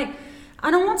 and I'm like, I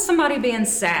don't want somebody being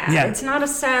sad. Yeah. It's not a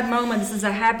sad moment. This is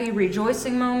a happy,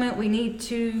 rejoicing moment. We need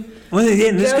to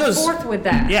go forth with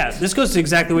that. Yeah, this goes to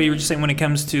exactly what you were just saying when it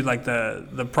comes to like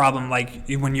the problem, like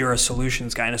when you're a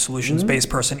solutions guy and a solutions-based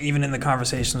person, even in the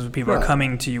conversations when people are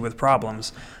coming to you with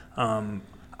problems. In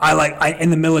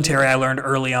the military, I learned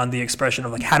early on the expression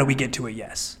of like, how do we get to a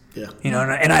yes? Yeah. You know,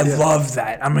 and I love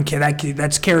that. I'm a kid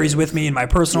that carries with me in my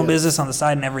personal business on the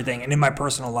side and everything, and in my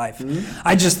personal life.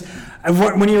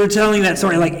 When you were telling that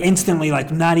story, like instantly,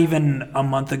 like not even a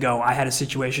month ago, I had a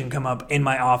situation come up in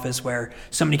my office where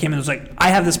somebody came in and was like, I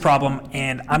have this problem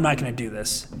and I'm not going to do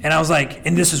this. And I was like,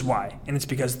 and this is why. And it's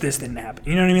because this didn't happen.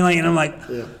 You know what I mean? Like, and I'm like,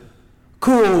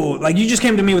 cool. Like you just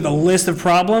came to me with a list of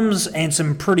problems and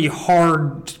some pretty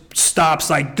hard stops.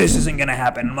 Like this isn't going to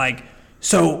happen. Like,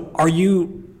 so are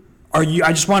you,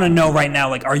 I just want to know right now,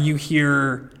 like, are you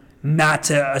here not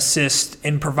to assist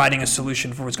in providing a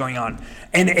solution for what's going on.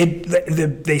 And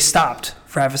they stopped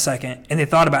for half a second, and they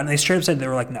thought about it, and they straight up said, they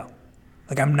were like, no.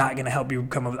 Like, I'm not going to help you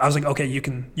come up. I was like, okay, you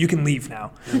can leave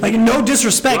now. Like, no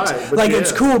disrespect. Right, like,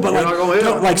 it's cool, but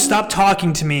like stop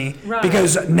talking to me. Right.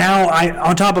 Because now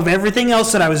on top of everything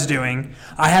else that I was doing,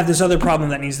 I have this other problem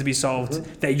that needs to be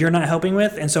solved that you're not helping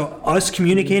with. And so us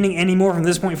communicating anymore from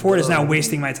this point forward is now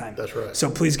wasting my time. That's right.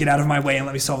 So please get out of my way and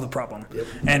let me solve the problem. Yep.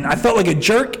 And I felt like a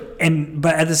jerk,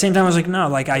 but at the same time, I was like, no,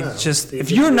 like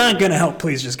if you're not going to help,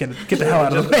 please just get the hell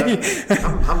out of the way.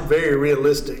 I'm very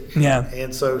realistic. Yeah.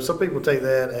 And so some people take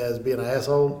that as being an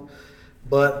asshole,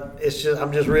 but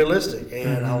I'm just realistic,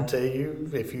 and I'll tell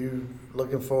you, if you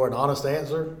looking for an honest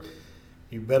answer,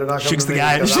 you better not come Shooks to the me.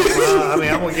 guy. I'm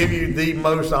going to give you the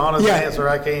most honest answer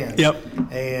I can. Yep.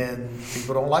 And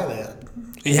people don't like that.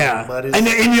 Yeah, But and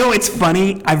you know, it's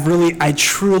funny. I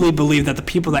truly believe that the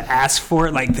people that ask for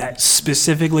it, like that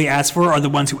specifically ask for it, are the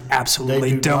ones who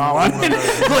absolutely don't want it.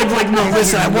 like, no,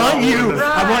 listen, I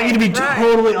want you to be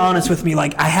totally honest with me.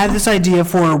 Like, I had this idea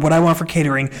for what I want for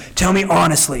catering. Tell me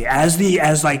honestly, as the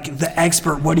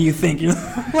expert, what do you think? You're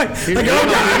like, Here we go.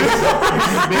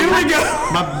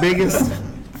 My biggest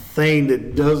thing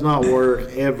that does not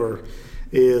work ever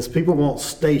is people want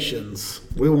stations.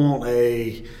 We want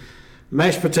a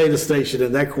mashed potato station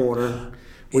in that corner.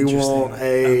 We want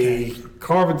a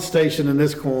carving station in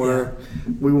this corner.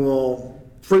 Yeah. We want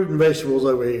fruit and vegetables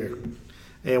over here.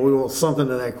 And we want something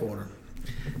in that corner.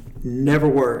 Never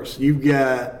works. You've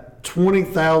got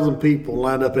 20,000 people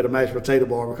lined up at a mashed potato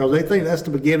bar because they think that's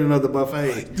the beginning of the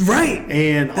buffet. Right.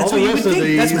 And that's all the rest of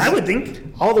these, that's what I would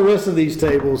think. All the rest of these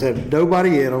tables have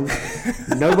nobody in them.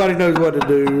 Nobody knows what to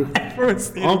do.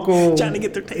 Uncle trying to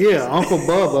get their tables. Yeah, Uncle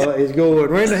Bubba is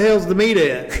going, where in the hell's the meat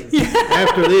at?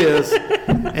 After this,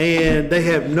 and they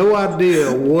have no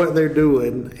idea what they're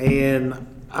doing. And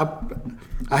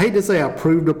I hate to say I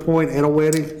proved a point at a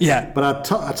wedding. Yeah.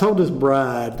 But I told this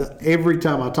bride every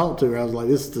time I talked to her, I was like,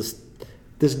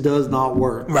 this does not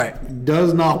work. Right.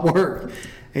 Does not work.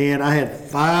 And I had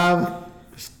 5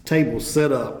 tables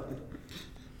set up.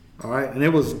 All right, and it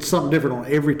was something different on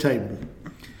every table.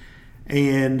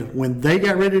 And when they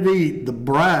got ready to eat, the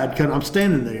bride I'm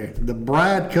standing there. The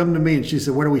bride come to me and she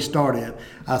said, where do we start at?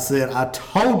 I said, I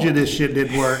told you this shit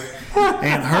didn't work.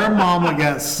 And her mama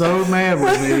got so mad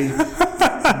with me.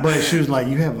 But she was like,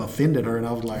 you have offended her. And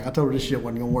I was like, I told her this shit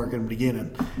wasn't going to work in the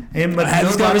beginning. But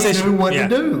nobody knew what to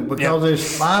do because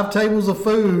there's 5 tables of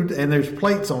food and there's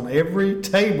plates on every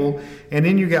table. And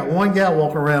then you got one guy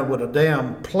walking around with a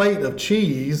damn plate of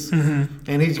cheese.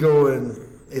 And he's going,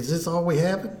 is this all we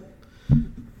have?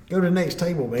 Go to the next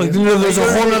table, man. Like, there's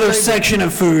a whole other section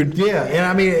of food. Yeah, and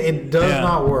I mean, it does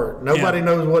not work. Nobody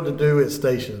knows what to do at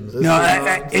stations.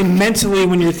 And mentally,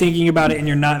 when you're thinking about it and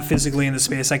you're not physically in the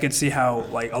space, I could see how,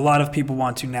 like, a lot of people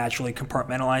want to naturally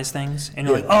compartmentalize things. And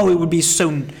you're like, oh, it would be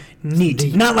so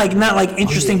neat. Not like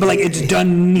interesting, but like it's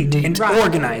done neat and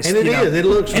organized. And it is. It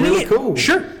looks really cool.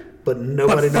 Sure. But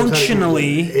nobody knows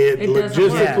functionally, how to do it. It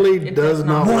logistically does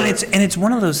not work. And it's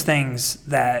one of those things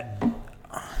that,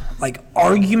 like,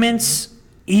 arguments,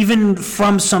 even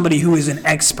from somebody who is an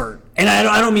expert, and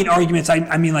I don't mean arguments,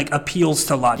 I mean like appeals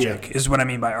to logic is what I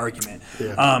mean by argument,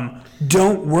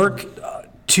 don't work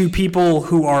to people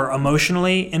who are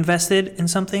emotionally invested in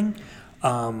something.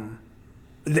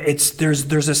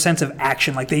 There's a sense of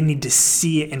action, like they need to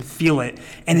see it and feel it,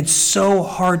 and it's so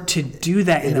hard to do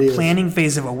that in the planning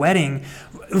phase of a wedding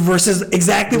versus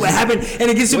exactly what happened, and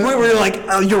it gets to a point where you're like,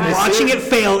 you're watching it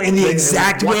fail in the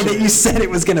exact way that you said it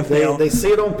was going to fail. They see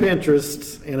it on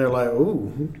Pinterest and they're like,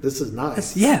 ooh, this is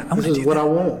nice. This is what I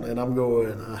want. And I'm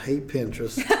going, I hate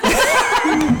Pinterest.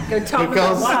 Go talk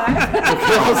about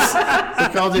why.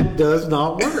 because it does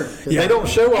not work. They don't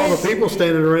show all the people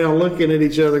standing around looking at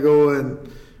each other going,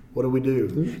 what do we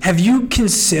do? Have you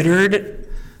considered,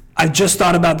 I just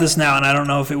thought about this now, and I don't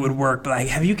know if it would work, but like,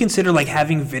 have you considered like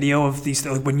having video of these,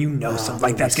 like, when you know something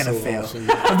like that's gonna fail, awesome.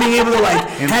 Of being able to like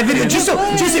have video, just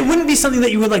it wouldn't be something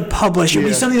that you would like publish. It would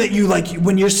be something that you like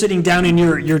when you're sitting down and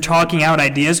you're talking out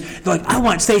ideas. They're like, I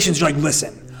want stations. You're like,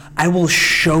 listen, I will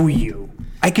show you.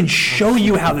 I can show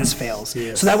you how this fails.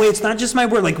 Yes. So that way, it's not just my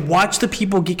word. Like, watch the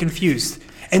people get confused.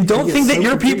 And don't think that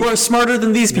your people are smarter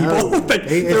than these people, but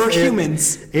they're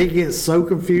humans. It gets so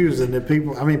confusing that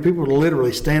people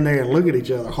literally stand there and look at each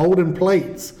other, holding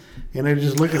plates, and they're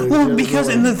just looking at each other. Well, because,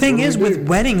 and the thing is, with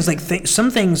weddings, like,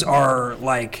 some things are,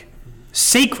 like,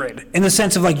 sacred in the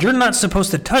sense of, like, you're not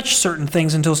supposed to touch certain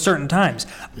things until certain times.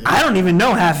 Yeah. I don't even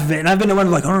know half of it, and I've been to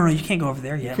one like, oh, no, you can't go over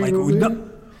there yet. Like, no,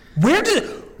 where does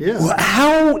it... Yeah. Well,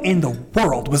 how in the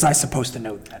world was I supposed to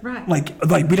know that? Right. Like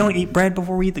we don't eat bread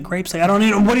before we eat the grapes. Like I don't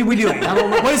even. What are we doing? I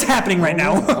don't know. What is happening right I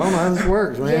don't now? know how this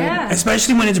works, man. Yeah.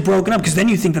 Especially when it's broken up, because then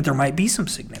you think that there might be some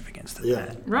significance to Yeah.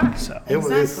 that. Right. So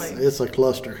It's a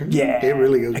cluster. Yeah. It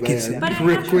really goes I can see bad. that. But it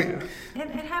real happens, quick.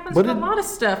 it happens But with it- a lot of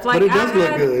stuff. Like But it does I look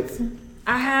had, good.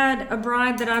 I had a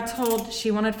bride that I told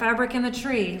she wanted fabric in the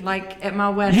tree, like at my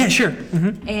wedding. yeah, sure.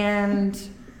 Mm-hmm. And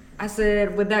I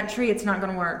said, with that tree, it's not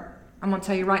going to work. I'm going to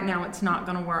tell you right now, it's not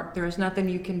going to work. There is nothing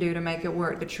you can do to make it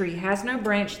work. The tree has no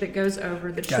branch that goes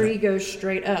over. The Got tree it. goes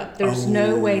straight up. There's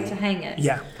no way to hang it.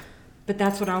 Yeah. But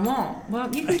that's what I want.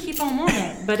 Well, you can keep on wanting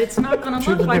it, but it's not going to Choose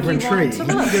look a like you different want it tree.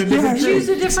 to look. Choose a different tree. Choose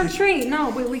a different tree. No,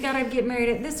 we got to get married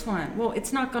at this one. Well,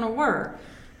 it's not going to work.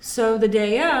 So the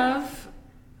day of,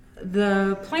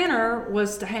 the planner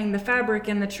was to hang the fabric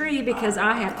in the tree because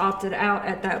I had opted out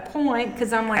at that point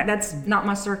because I'm like, that's not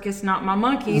my circus, not my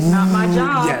monkeys, not my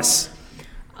job. Yes.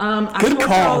 I Good told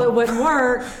call. y'all it wouldn't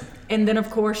work. And then,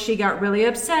 of course, she got really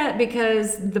upset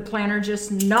because the planner just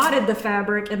knotted the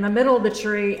fabric in the middle of the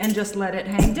tree and just let it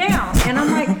hang down. And I'm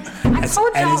like, I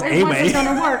told that y'all is it a wasn't way. going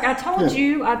to work. I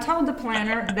told the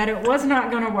planner that it was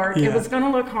not going to work. Yeah. It was going to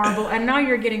look horrible. And now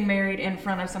you're getting married in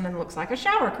front of something that looks like a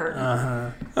shower curtain.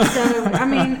 Uh-huh. So, I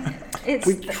mean, it's...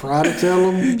 We try to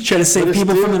tell them. Try to save but it's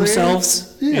people still from there.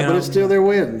 themselves. Yeah, you but know? it's still their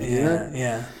win. Yeah,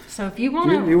 yeah. So if you want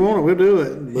You to... want it, we'll do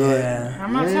it. But Yeah.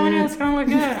 I'm not telling you it's going to look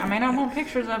good. I mean, I want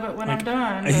pictures of it when I'm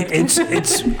done. but-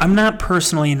 It's I'm not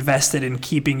personally invested in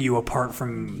keeping you apart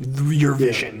from your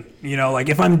vision. You know, like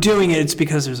if I'm doing it, it's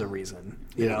because there's a reason.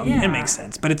 You know, Yeah. it makes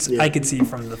sense. But it's Yeah. I could see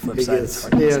from the flip It side. It's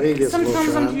gets, hard. yeah, it gets a little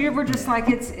Sometimes shy. we're just like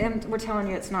and we're telling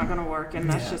you it's not going to work, and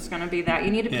that's Yeah. just going to be that.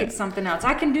 You need to pick Yeah. something else.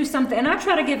 I can do something, and I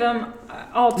try to give them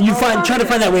all. You try to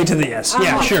find that way to the yes.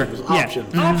 Yeah, Uh-huh. sure. There's Yeah.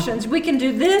 options. options. We can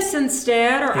do this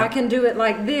instead, or Yeah. I can do it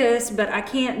like this, but I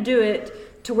can't do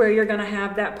it to where you're going to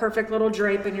have that perfect little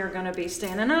drape and you're going to be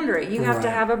standing under it. You have to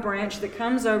Right. have a branch that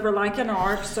comes over like an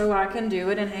arch, so I can do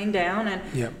it and hang down. And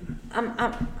Yep.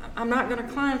 I'm not going to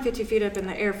climb 50 feet up in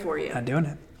the air for you. Not doing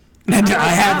it. I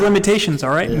have limitations,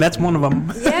 all right? And that's one of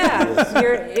them. Yeah,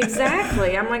 you're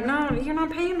exactly. I'm like, no, you're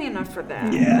not paying me enough for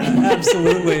that. Yeah,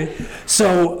 absolutely.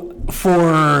 So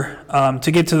for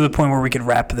to get to the point where we could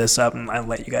wrap this up and I'll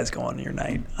let you guys go on your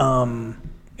night.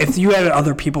 If you had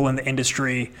other people in the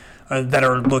industry that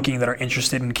are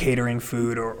interested in catering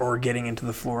food or getting into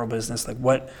the floral business, like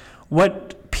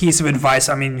what piece of advice?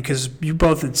 I mean, because you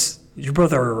both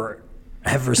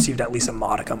have received at least a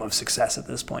modicum of success at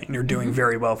this point, and you're doing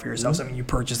very well for yourselves. I mean, you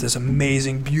purchased this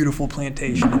amazing, beautiful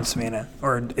plantation in Savannah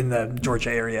or in the Georgia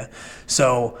area.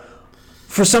 So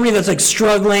for somebody that's like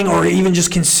struggling or even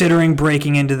just considering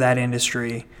breaking into that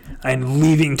industry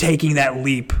and taking that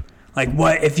leap, like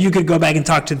what if you could go back and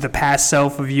talk to the past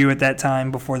self of you at that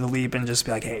time before the leap and just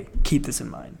be like, hey, keep this in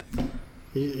mind.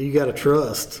 You got to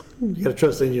trust. You got to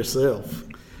trust in yourself.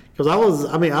 Because I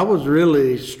was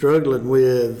really struggling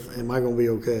with, am I going to be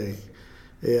okay?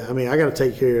 Yeah, I mean, I got to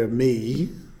take care of me.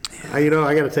 I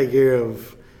got to take care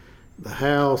of the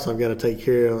house. I've got to take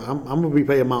care of. I'm going to be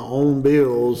paying my own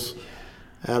bills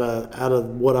out of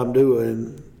what I'm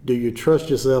doing. Do you trust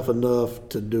yourself enough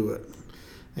to do it?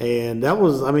 And that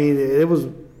was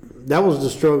the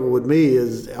struggle with me,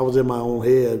 is I was in my own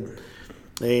head,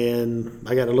 and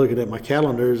I got to looking at my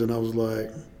calendars, and I was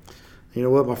like, you know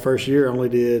what, my first year I only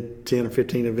did 10 or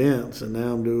 15 events, and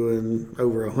now I'm doing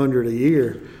over 100 a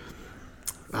year.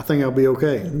 I think I'll be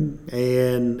okay.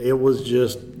 And it was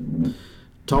just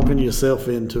talking yourself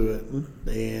into it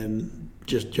and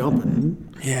just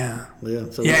jumping. Yeah. Yeah.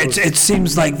 So Yeah, it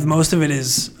seems like most of it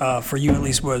is for you at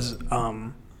least was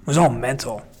all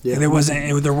mental. Yeah.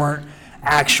 There weren't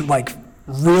actual like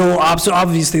real obstacles.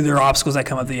 Obviously, there are obstacles that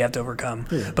come up that you have to overcome.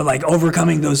 Yeah. But like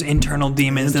overcoming those internal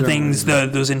demons,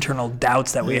 those internal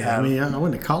doubts that we Yeah, have. I mean, I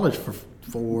went to college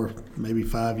for maybe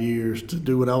 5 years to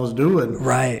do what I was doing.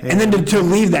 Right, and then to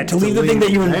leave that, to leave the thing that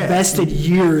you that. invested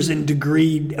years in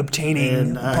degree obtaining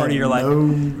And I part of had your life.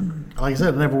 like I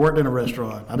said, I never worked in a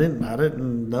restaurant. I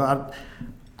didn't know.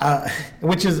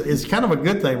 Which is kind of a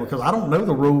good thing, because I don't know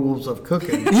the rules of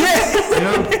cooking.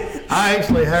 Yeah. I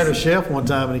actually hired a chef one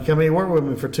time, and he come in and worked with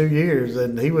me for 2 years,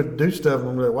 and he would do stuff, and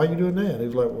I'm like, why are you doing that? He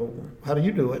was like, well, how do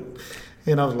you do it?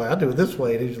 And I was like, I do it this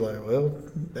way. And he's like, well,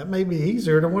 that may be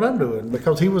easier than what I'm doing,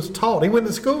 because he was taught. He went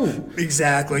to school.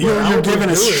 Exactly. Yeah, I You're would given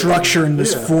a do it. structure and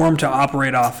this Yeah. form to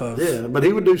operate off of. Yeah, but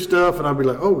he would do stuff, and I'd be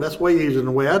like, oh, that's way easier than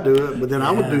the way I do it. But then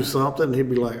I would do something, and he'd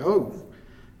be like, oh,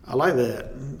 I like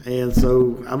that. And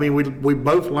so, I mean, we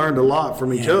both learned a lot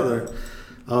from each other.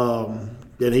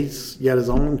 And he's got his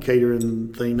own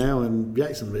catering thing now in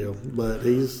Jacksonville, but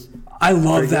he's I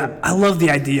love that. I love the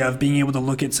idea of being able to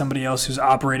look at somebody else who's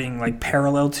operating like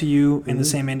parallel to you in the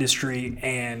same industry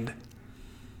and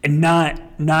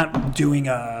not doing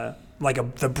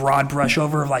the broad brush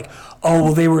over of like, oh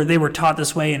well they were taught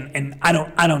this way and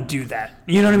I don't do that.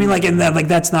 You know what I mean? Like, and that, like,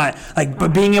 that's not like,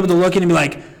 but being able to look at it and be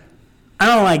like, I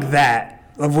don't like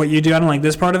that of what you do. I don't like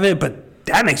this part of it, but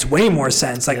that makes way more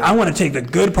sense. Like, I want to take the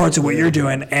good parts of what you're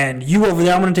doing, and you over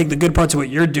there, I'm going to take the good parts of what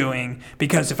you're doing,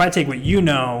 because if I take what you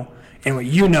know and what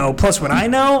you know plus what I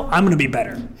know, I'm going to be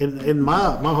better. In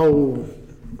my whole,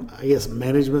 I guess,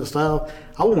 management style,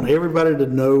 I want everybody to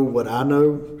know what I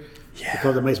know,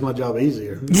 because it makes my job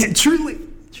easier. Yeah, truly.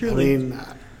 I mean,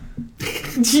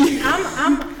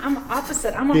 I'm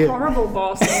opposite. I'm a horrible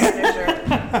boss and manager.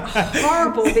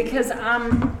 Horrible, because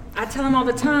I tell them all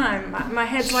the time, my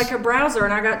head's like a browser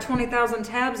and I got 20,000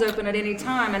 tabs open at any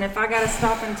time, and if I got to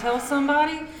stop and tell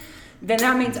somebody, then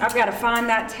that means I've got to find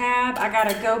that tab. I got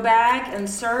to go back and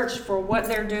search for what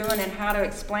they're doing and how to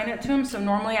explain it to them. So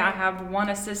normally I have one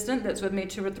assistant that's with me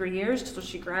 2 or 3 years till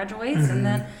she graduates, and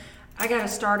then I got to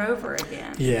start over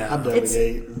again. Yeah, I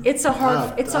delegate. It's a hard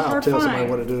I'll tell somebody find.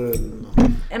 what to do,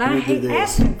 And I hate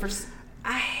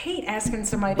asking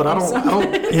somebody but to do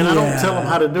something. I don't tell them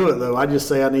how to do it though. I just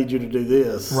say I need you to do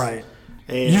this. right.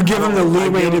 And You give them the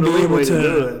leeway to be able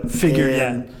to figure it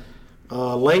out.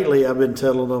 Lately, I've been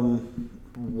telling them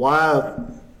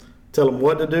tell them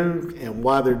what to do and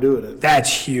why they're doing it. That's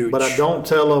huge. But I still don't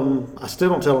tell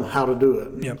them how to do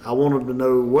it. Yep. I want them to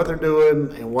know what they're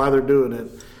doing and why they're doing it,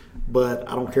 but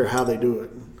I don't care how they do it.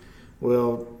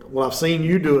 Well, I've seen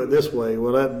you do it this way.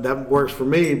 Well, that works for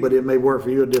me, but it may work for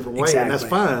you a different way, and that's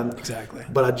fine. Exactly.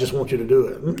 But I just want you to do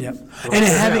it. Yep.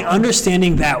 And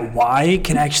understanding that why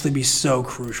can actually be so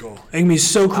crucial. It can be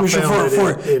so crucial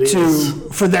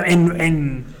for them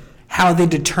and how they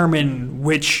determine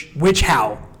which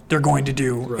how they're going to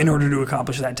do in order to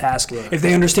accomplish that task. Right. If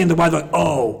they understand the why, they're like,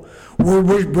 oh,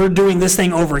 we're doing this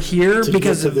thing over here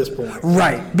because of this point.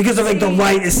 Right. Because of like the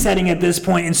light is setting at this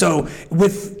point. And so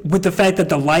with the fact that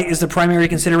the light is the primary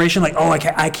consideration, like, oh,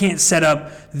 I can't set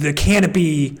up the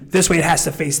canopy this way, it has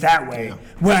to face that way. Yeah.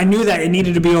 When I knew that it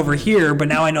needed to be over here, but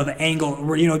now I know the angle,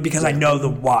 because I know the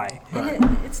why.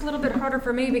 And it's a little bit harder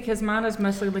for me because mine is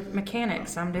mostly like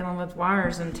mechanics. I'm dealing with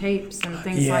wires and tapes and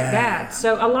things like that.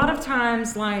 So a lot of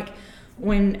times, like,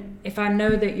 if I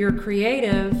know that you're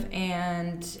creative,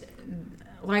 and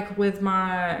like with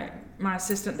my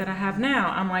assistant that I have now,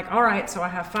 I'm like, all right, so I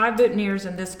have 5 boutonnieres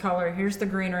in this color. Here's the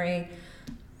greenery.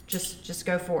 Just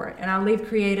go for it. And I leave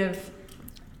it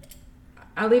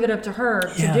up to her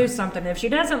to do something. If she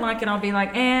doesn't like it, I'll be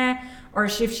like, Or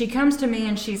if she comes to me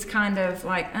and she's kind of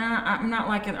like, I'm not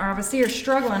liking it, or if I see her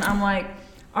struggling, I'm like,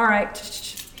 all right,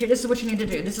 here, this is what you need to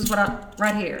do. This is what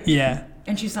right here. Yeah.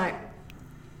 And she's like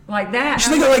that.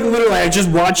 She's like literally, I just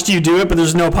watched you do it, but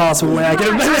there's no possible way I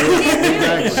can.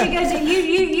 She goes,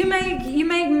 you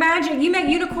make magic, you make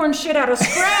unicorn shit out of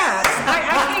scraps.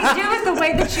 I can't do it the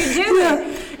way that you do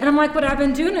it. And I'm like, but I've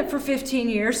been doing it for 15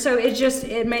 years, so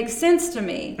it makes sense to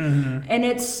me. Mm-hmm. And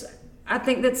I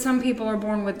think that some people are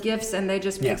born with gifts and they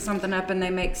just pick something up and they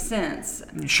make sense.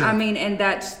 Sure. I mean, and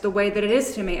that's the way that it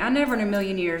is to me. I never in a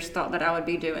million years thought that I would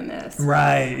be doing this.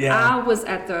 Right, yeah. I was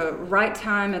at the right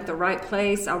time, at the right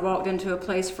place. I walked into a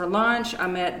place for lunch. I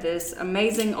met this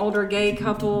amazing older gay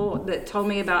couple that told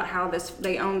me about how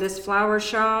they own this flower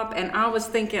shop. And I was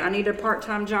thinking I need a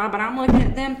part-time job. And I'm looking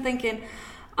at them thinking,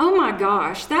 oh my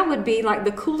gosh, that would be like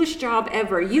the coolest job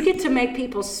ever. You get to make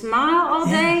people smile all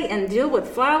day and deal with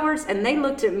flowers. And they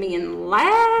looked at me and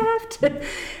laughed.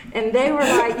 And they were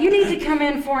like, you need to come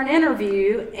in for an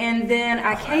interview. And then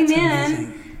I came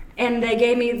in and they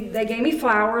gave me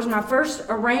flowers, my first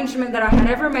arrangement that I had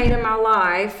ever made in my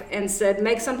life, and said,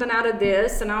 make something out of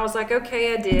this. And I was like,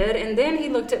 okay, I did. And then he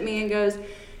looked at me and goes,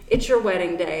 it's your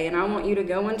wedding day, and I want you to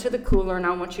go into the cooler, and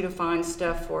I want you to find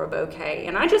stuff for a bouquet.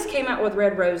 And I just came out with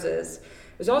red roses.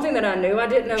 It was the only thing that I knew. I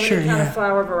didn't know any kind of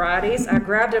flower varieties. I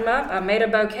grabbed them up, I made a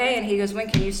bouquet, and he goes, when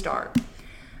can you start?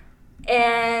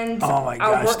 And oh my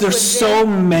gosh, there's so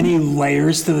many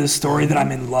layers to this story that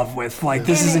I'm in love with. Like,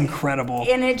 this is incredible.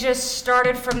 And it just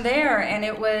started from there, and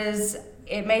it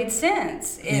made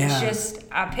sense. It's just,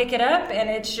 I pick it up, and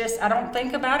it's just, I don't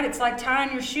think about it. It's like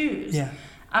tying your shoes. Yeah.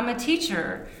 I'm a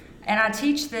teacher, and I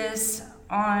teach this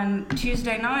on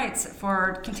Tuesday nights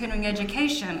for continuing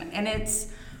education, and it's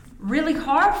really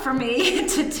hard for me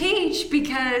to teach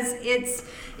because it's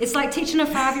like teaching a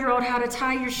 5-year-old how to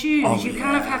tie your shoes. You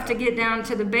kind of have to get down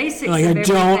to the basics of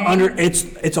everything.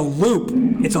 It's a loop.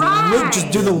 It's a loop.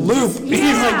 Just do the loop.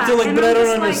 Yeah. But I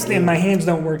don't understand. My hands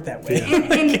don't work that way.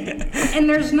 And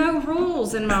there's no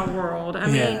rules in my world. I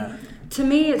mean, To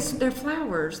me, they're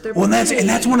flowers. They're Well, pretty. and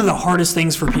that's one of the hardest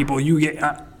things for people. You get,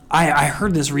 I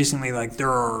heard this recently. Like there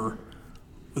are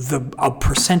a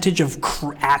percentage of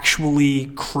actually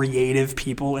creative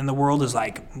people in the world is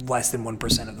like less than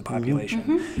 1% of the population.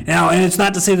 Mm-hmm. Now, and it's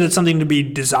not to say that it's something to be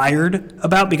desired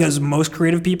about, because most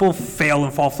creative people fail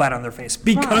and fall flat on their face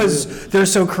because they're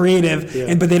so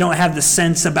creative, but they don't have the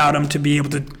sense about them to be able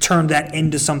to turn that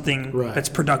into something that's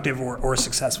productive or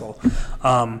successful.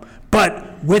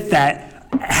 But with that,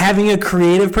 having a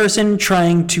creative person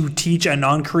trying to teach a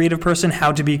non-creative person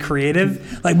how to be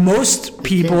creative, like most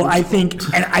people, I think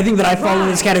that I fall in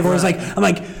this category. Is like, I'm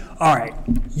like, all right,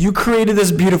 you created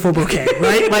this beautiful bouquet,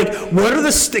 right? Like, what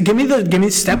are give me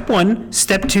step 1,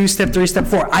 step 2, step 3, step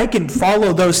 4. I can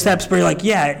follow those steps, but you're like,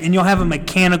 and you'll have a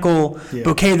mechanical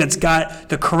bouquet that's got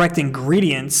the correct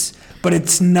ingredients, but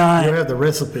it's not. You have the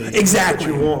recipe. Exactly.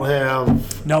 But you won't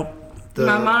have. Nope.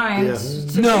 My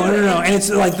mind. No, and it's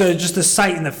like just the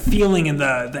sight and the feeling and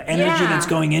the energy that's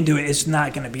going into it. It's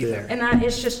not going to be there. And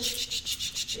it's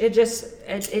just it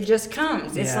just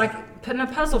comes. It's like putting a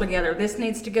puzzle together. This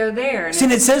needs to go there. And See,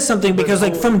 and it says something because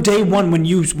like from day one when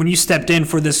you stepped in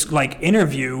for this like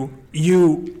interview,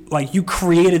 you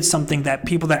created something that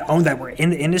people that were in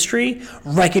the industry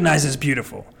recognize as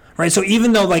beautiful. Right, so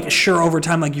even though, like, sure, over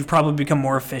time, like, you've probably become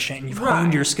more efficient and you've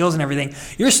honed your skills and everything,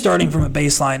 you're starting from a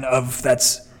baseline of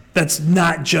that's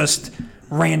not just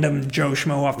random Joe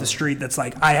Schmo off the street that's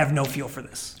like, I have no feel for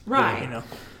this. Right. You know?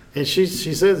 And she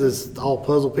says it's all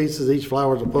puzzle pieces. Each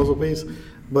flower is a puzzle piece.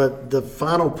 But the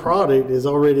final product is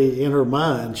already in her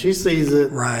mind. She sees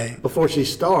it before she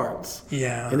starts.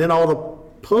 Yeah. And then all the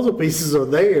puzzle pieces are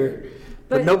there.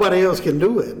 But nobody else can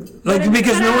do it. Like,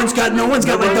 because no one's got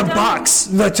like the box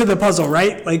to the puzzle,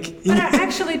 right? Like, but I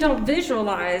actually don't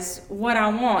visualize what I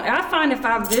want. I find if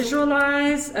I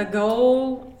visualize a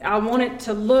goal, I want it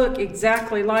to look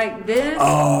exactly like this.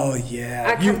 Oh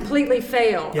yeah. I completely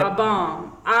fail. I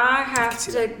bomb. I have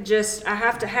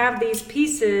to have these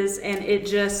pieces, and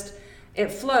it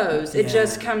flows. It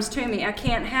just comes to me. I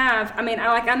can't have. I mean,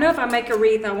 I know if I make a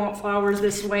wreath, I want flowers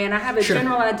this way, and I have a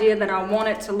general idea that I want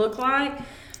it to look like.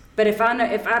 But if I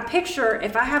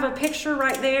have a picture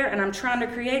right there, and I'm trying to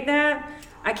create that,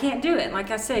 I can't do it. Like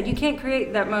I said, you can't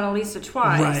create that Mona Lisa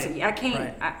twice. Right. I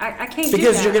can't. Right. I can't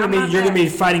because do that. you're gonna be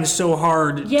fighting so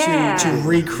hard to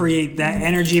recreate that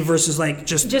energy versus like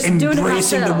just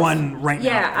embracing the one right now.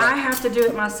 Yeah, I have to do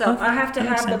it myself. I have to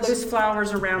have the loose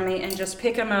flowers around me and just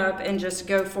pick them up and just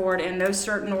go for it in no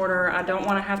certain order. I don't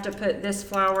want to have to put this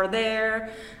flower there.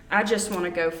 I just want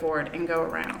to go for it and go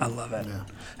around. I love it. Yeah.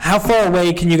 How far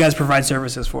away can you guys provide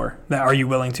services for? That are you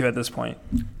willing to at this point?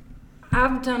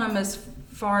 I've done them as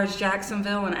far as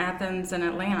Jacksonville and Athens and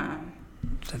Atlanta.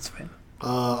 That's fine.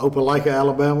 Opelika,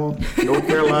 Alabama, North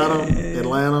Carolina,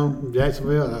 Atlanta,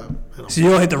 Jacksonville. So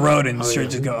you'll hit the road and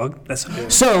just go. Oh, that's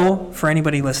So for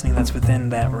anybody listening that's within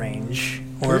that range,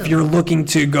 or if you're looking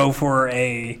to go for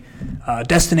a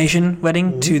destination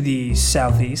wedding to the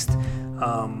southeast,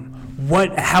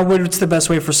 what's the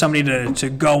best way for somebody to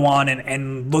go on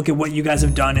and look at what you guys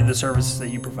have done in the services that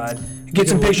you provide? Get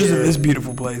some pictures of this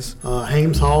beautiful place.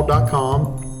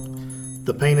 HamesHall.com,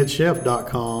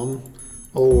 thepaintedchef.com,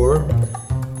 or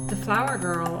The Flower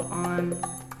Girl on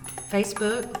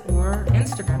Facebook or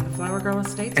Instagram, The Flower Girl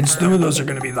Estates. And some of those are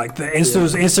going to be like the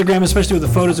Instagram, especially with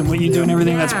the photos and what you do and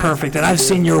everything. That's perfect. And I've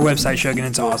seen your website, Shug, and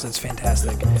it's awesome. It's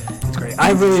fantastic. It's great.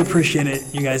 I really appreciate it,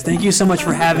 you guys. Thank you so much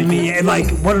for having me. And like,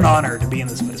 what an honor to be in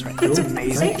this place right now. It's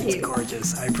amazing. It's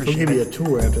gorgeous. I appreciate it. We'll give you a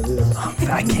tour after this.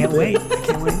 I can't wait.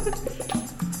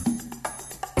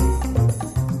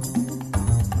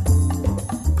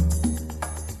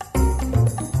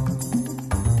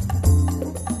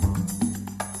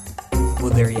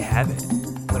 There you have it.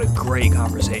 What a great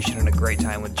conversation and a great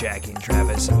time with Jackie and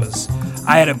Travis.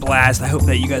 I had a blast. I hope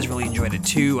that you guys really enjoyed it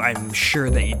too. I'm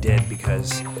sure that you did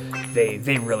because they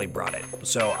really brought it.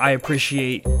 So I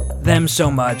appreciate them so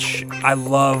much. I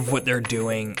love what they're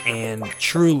doing, and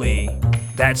truly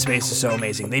that space is so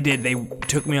amazing. They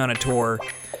took me on a tour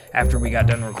after we got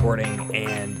done recording,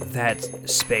 and that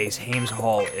space, Hames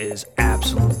Hall, is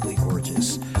absolutely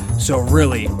gorgeous. So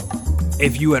really,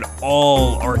 if you at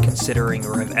all are considering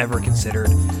or have ever considered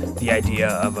the idea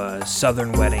of a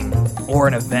southern wedding or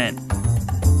an event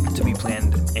to be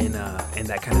planned in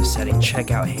that kind of setting, check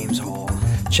out Hames Hall.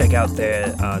 Check out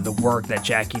the work that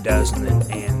Jackie does and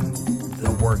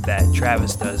the work that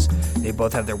Travis does. They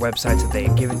both have their websites that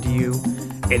they've given to you.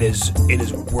 It is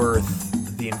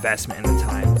worth the investment and the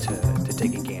time to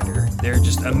take a gander. They're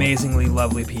just amazingly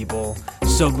lovely people.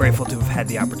 So grateful to have had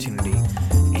the opportunity.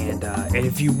 And And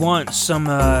if you want some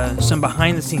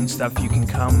behind the scenes stuff, you can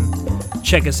come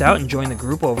check us out and join the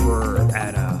group over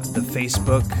at the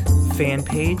Facebook fan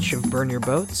page of Burn Your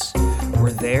Boats.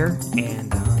 We're there,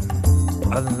 and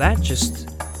other than that, just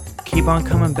keep on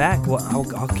coming back. Well,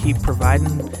 I'll keep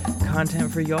providing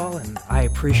content for y'all, and I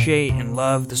appreciate and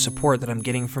love the support that I'm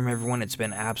getting from everyone. It's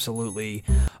been absolutely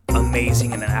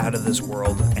amazing and out of this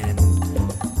world, and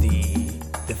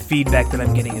the feedback that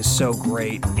I'm getting is so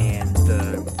great, and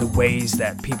the ways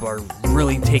that people are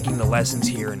really taking the lessons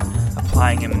here and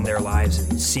applying them in their lives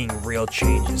and seeing real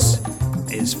changes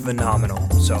is phenomenal.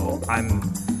 So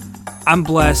I'm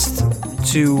blessed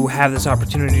to have this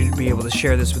opportunity to be able to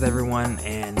share this with everyone,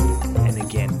 and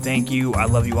again, thank you. I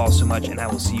love you all so much, and I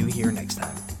will see you here next time.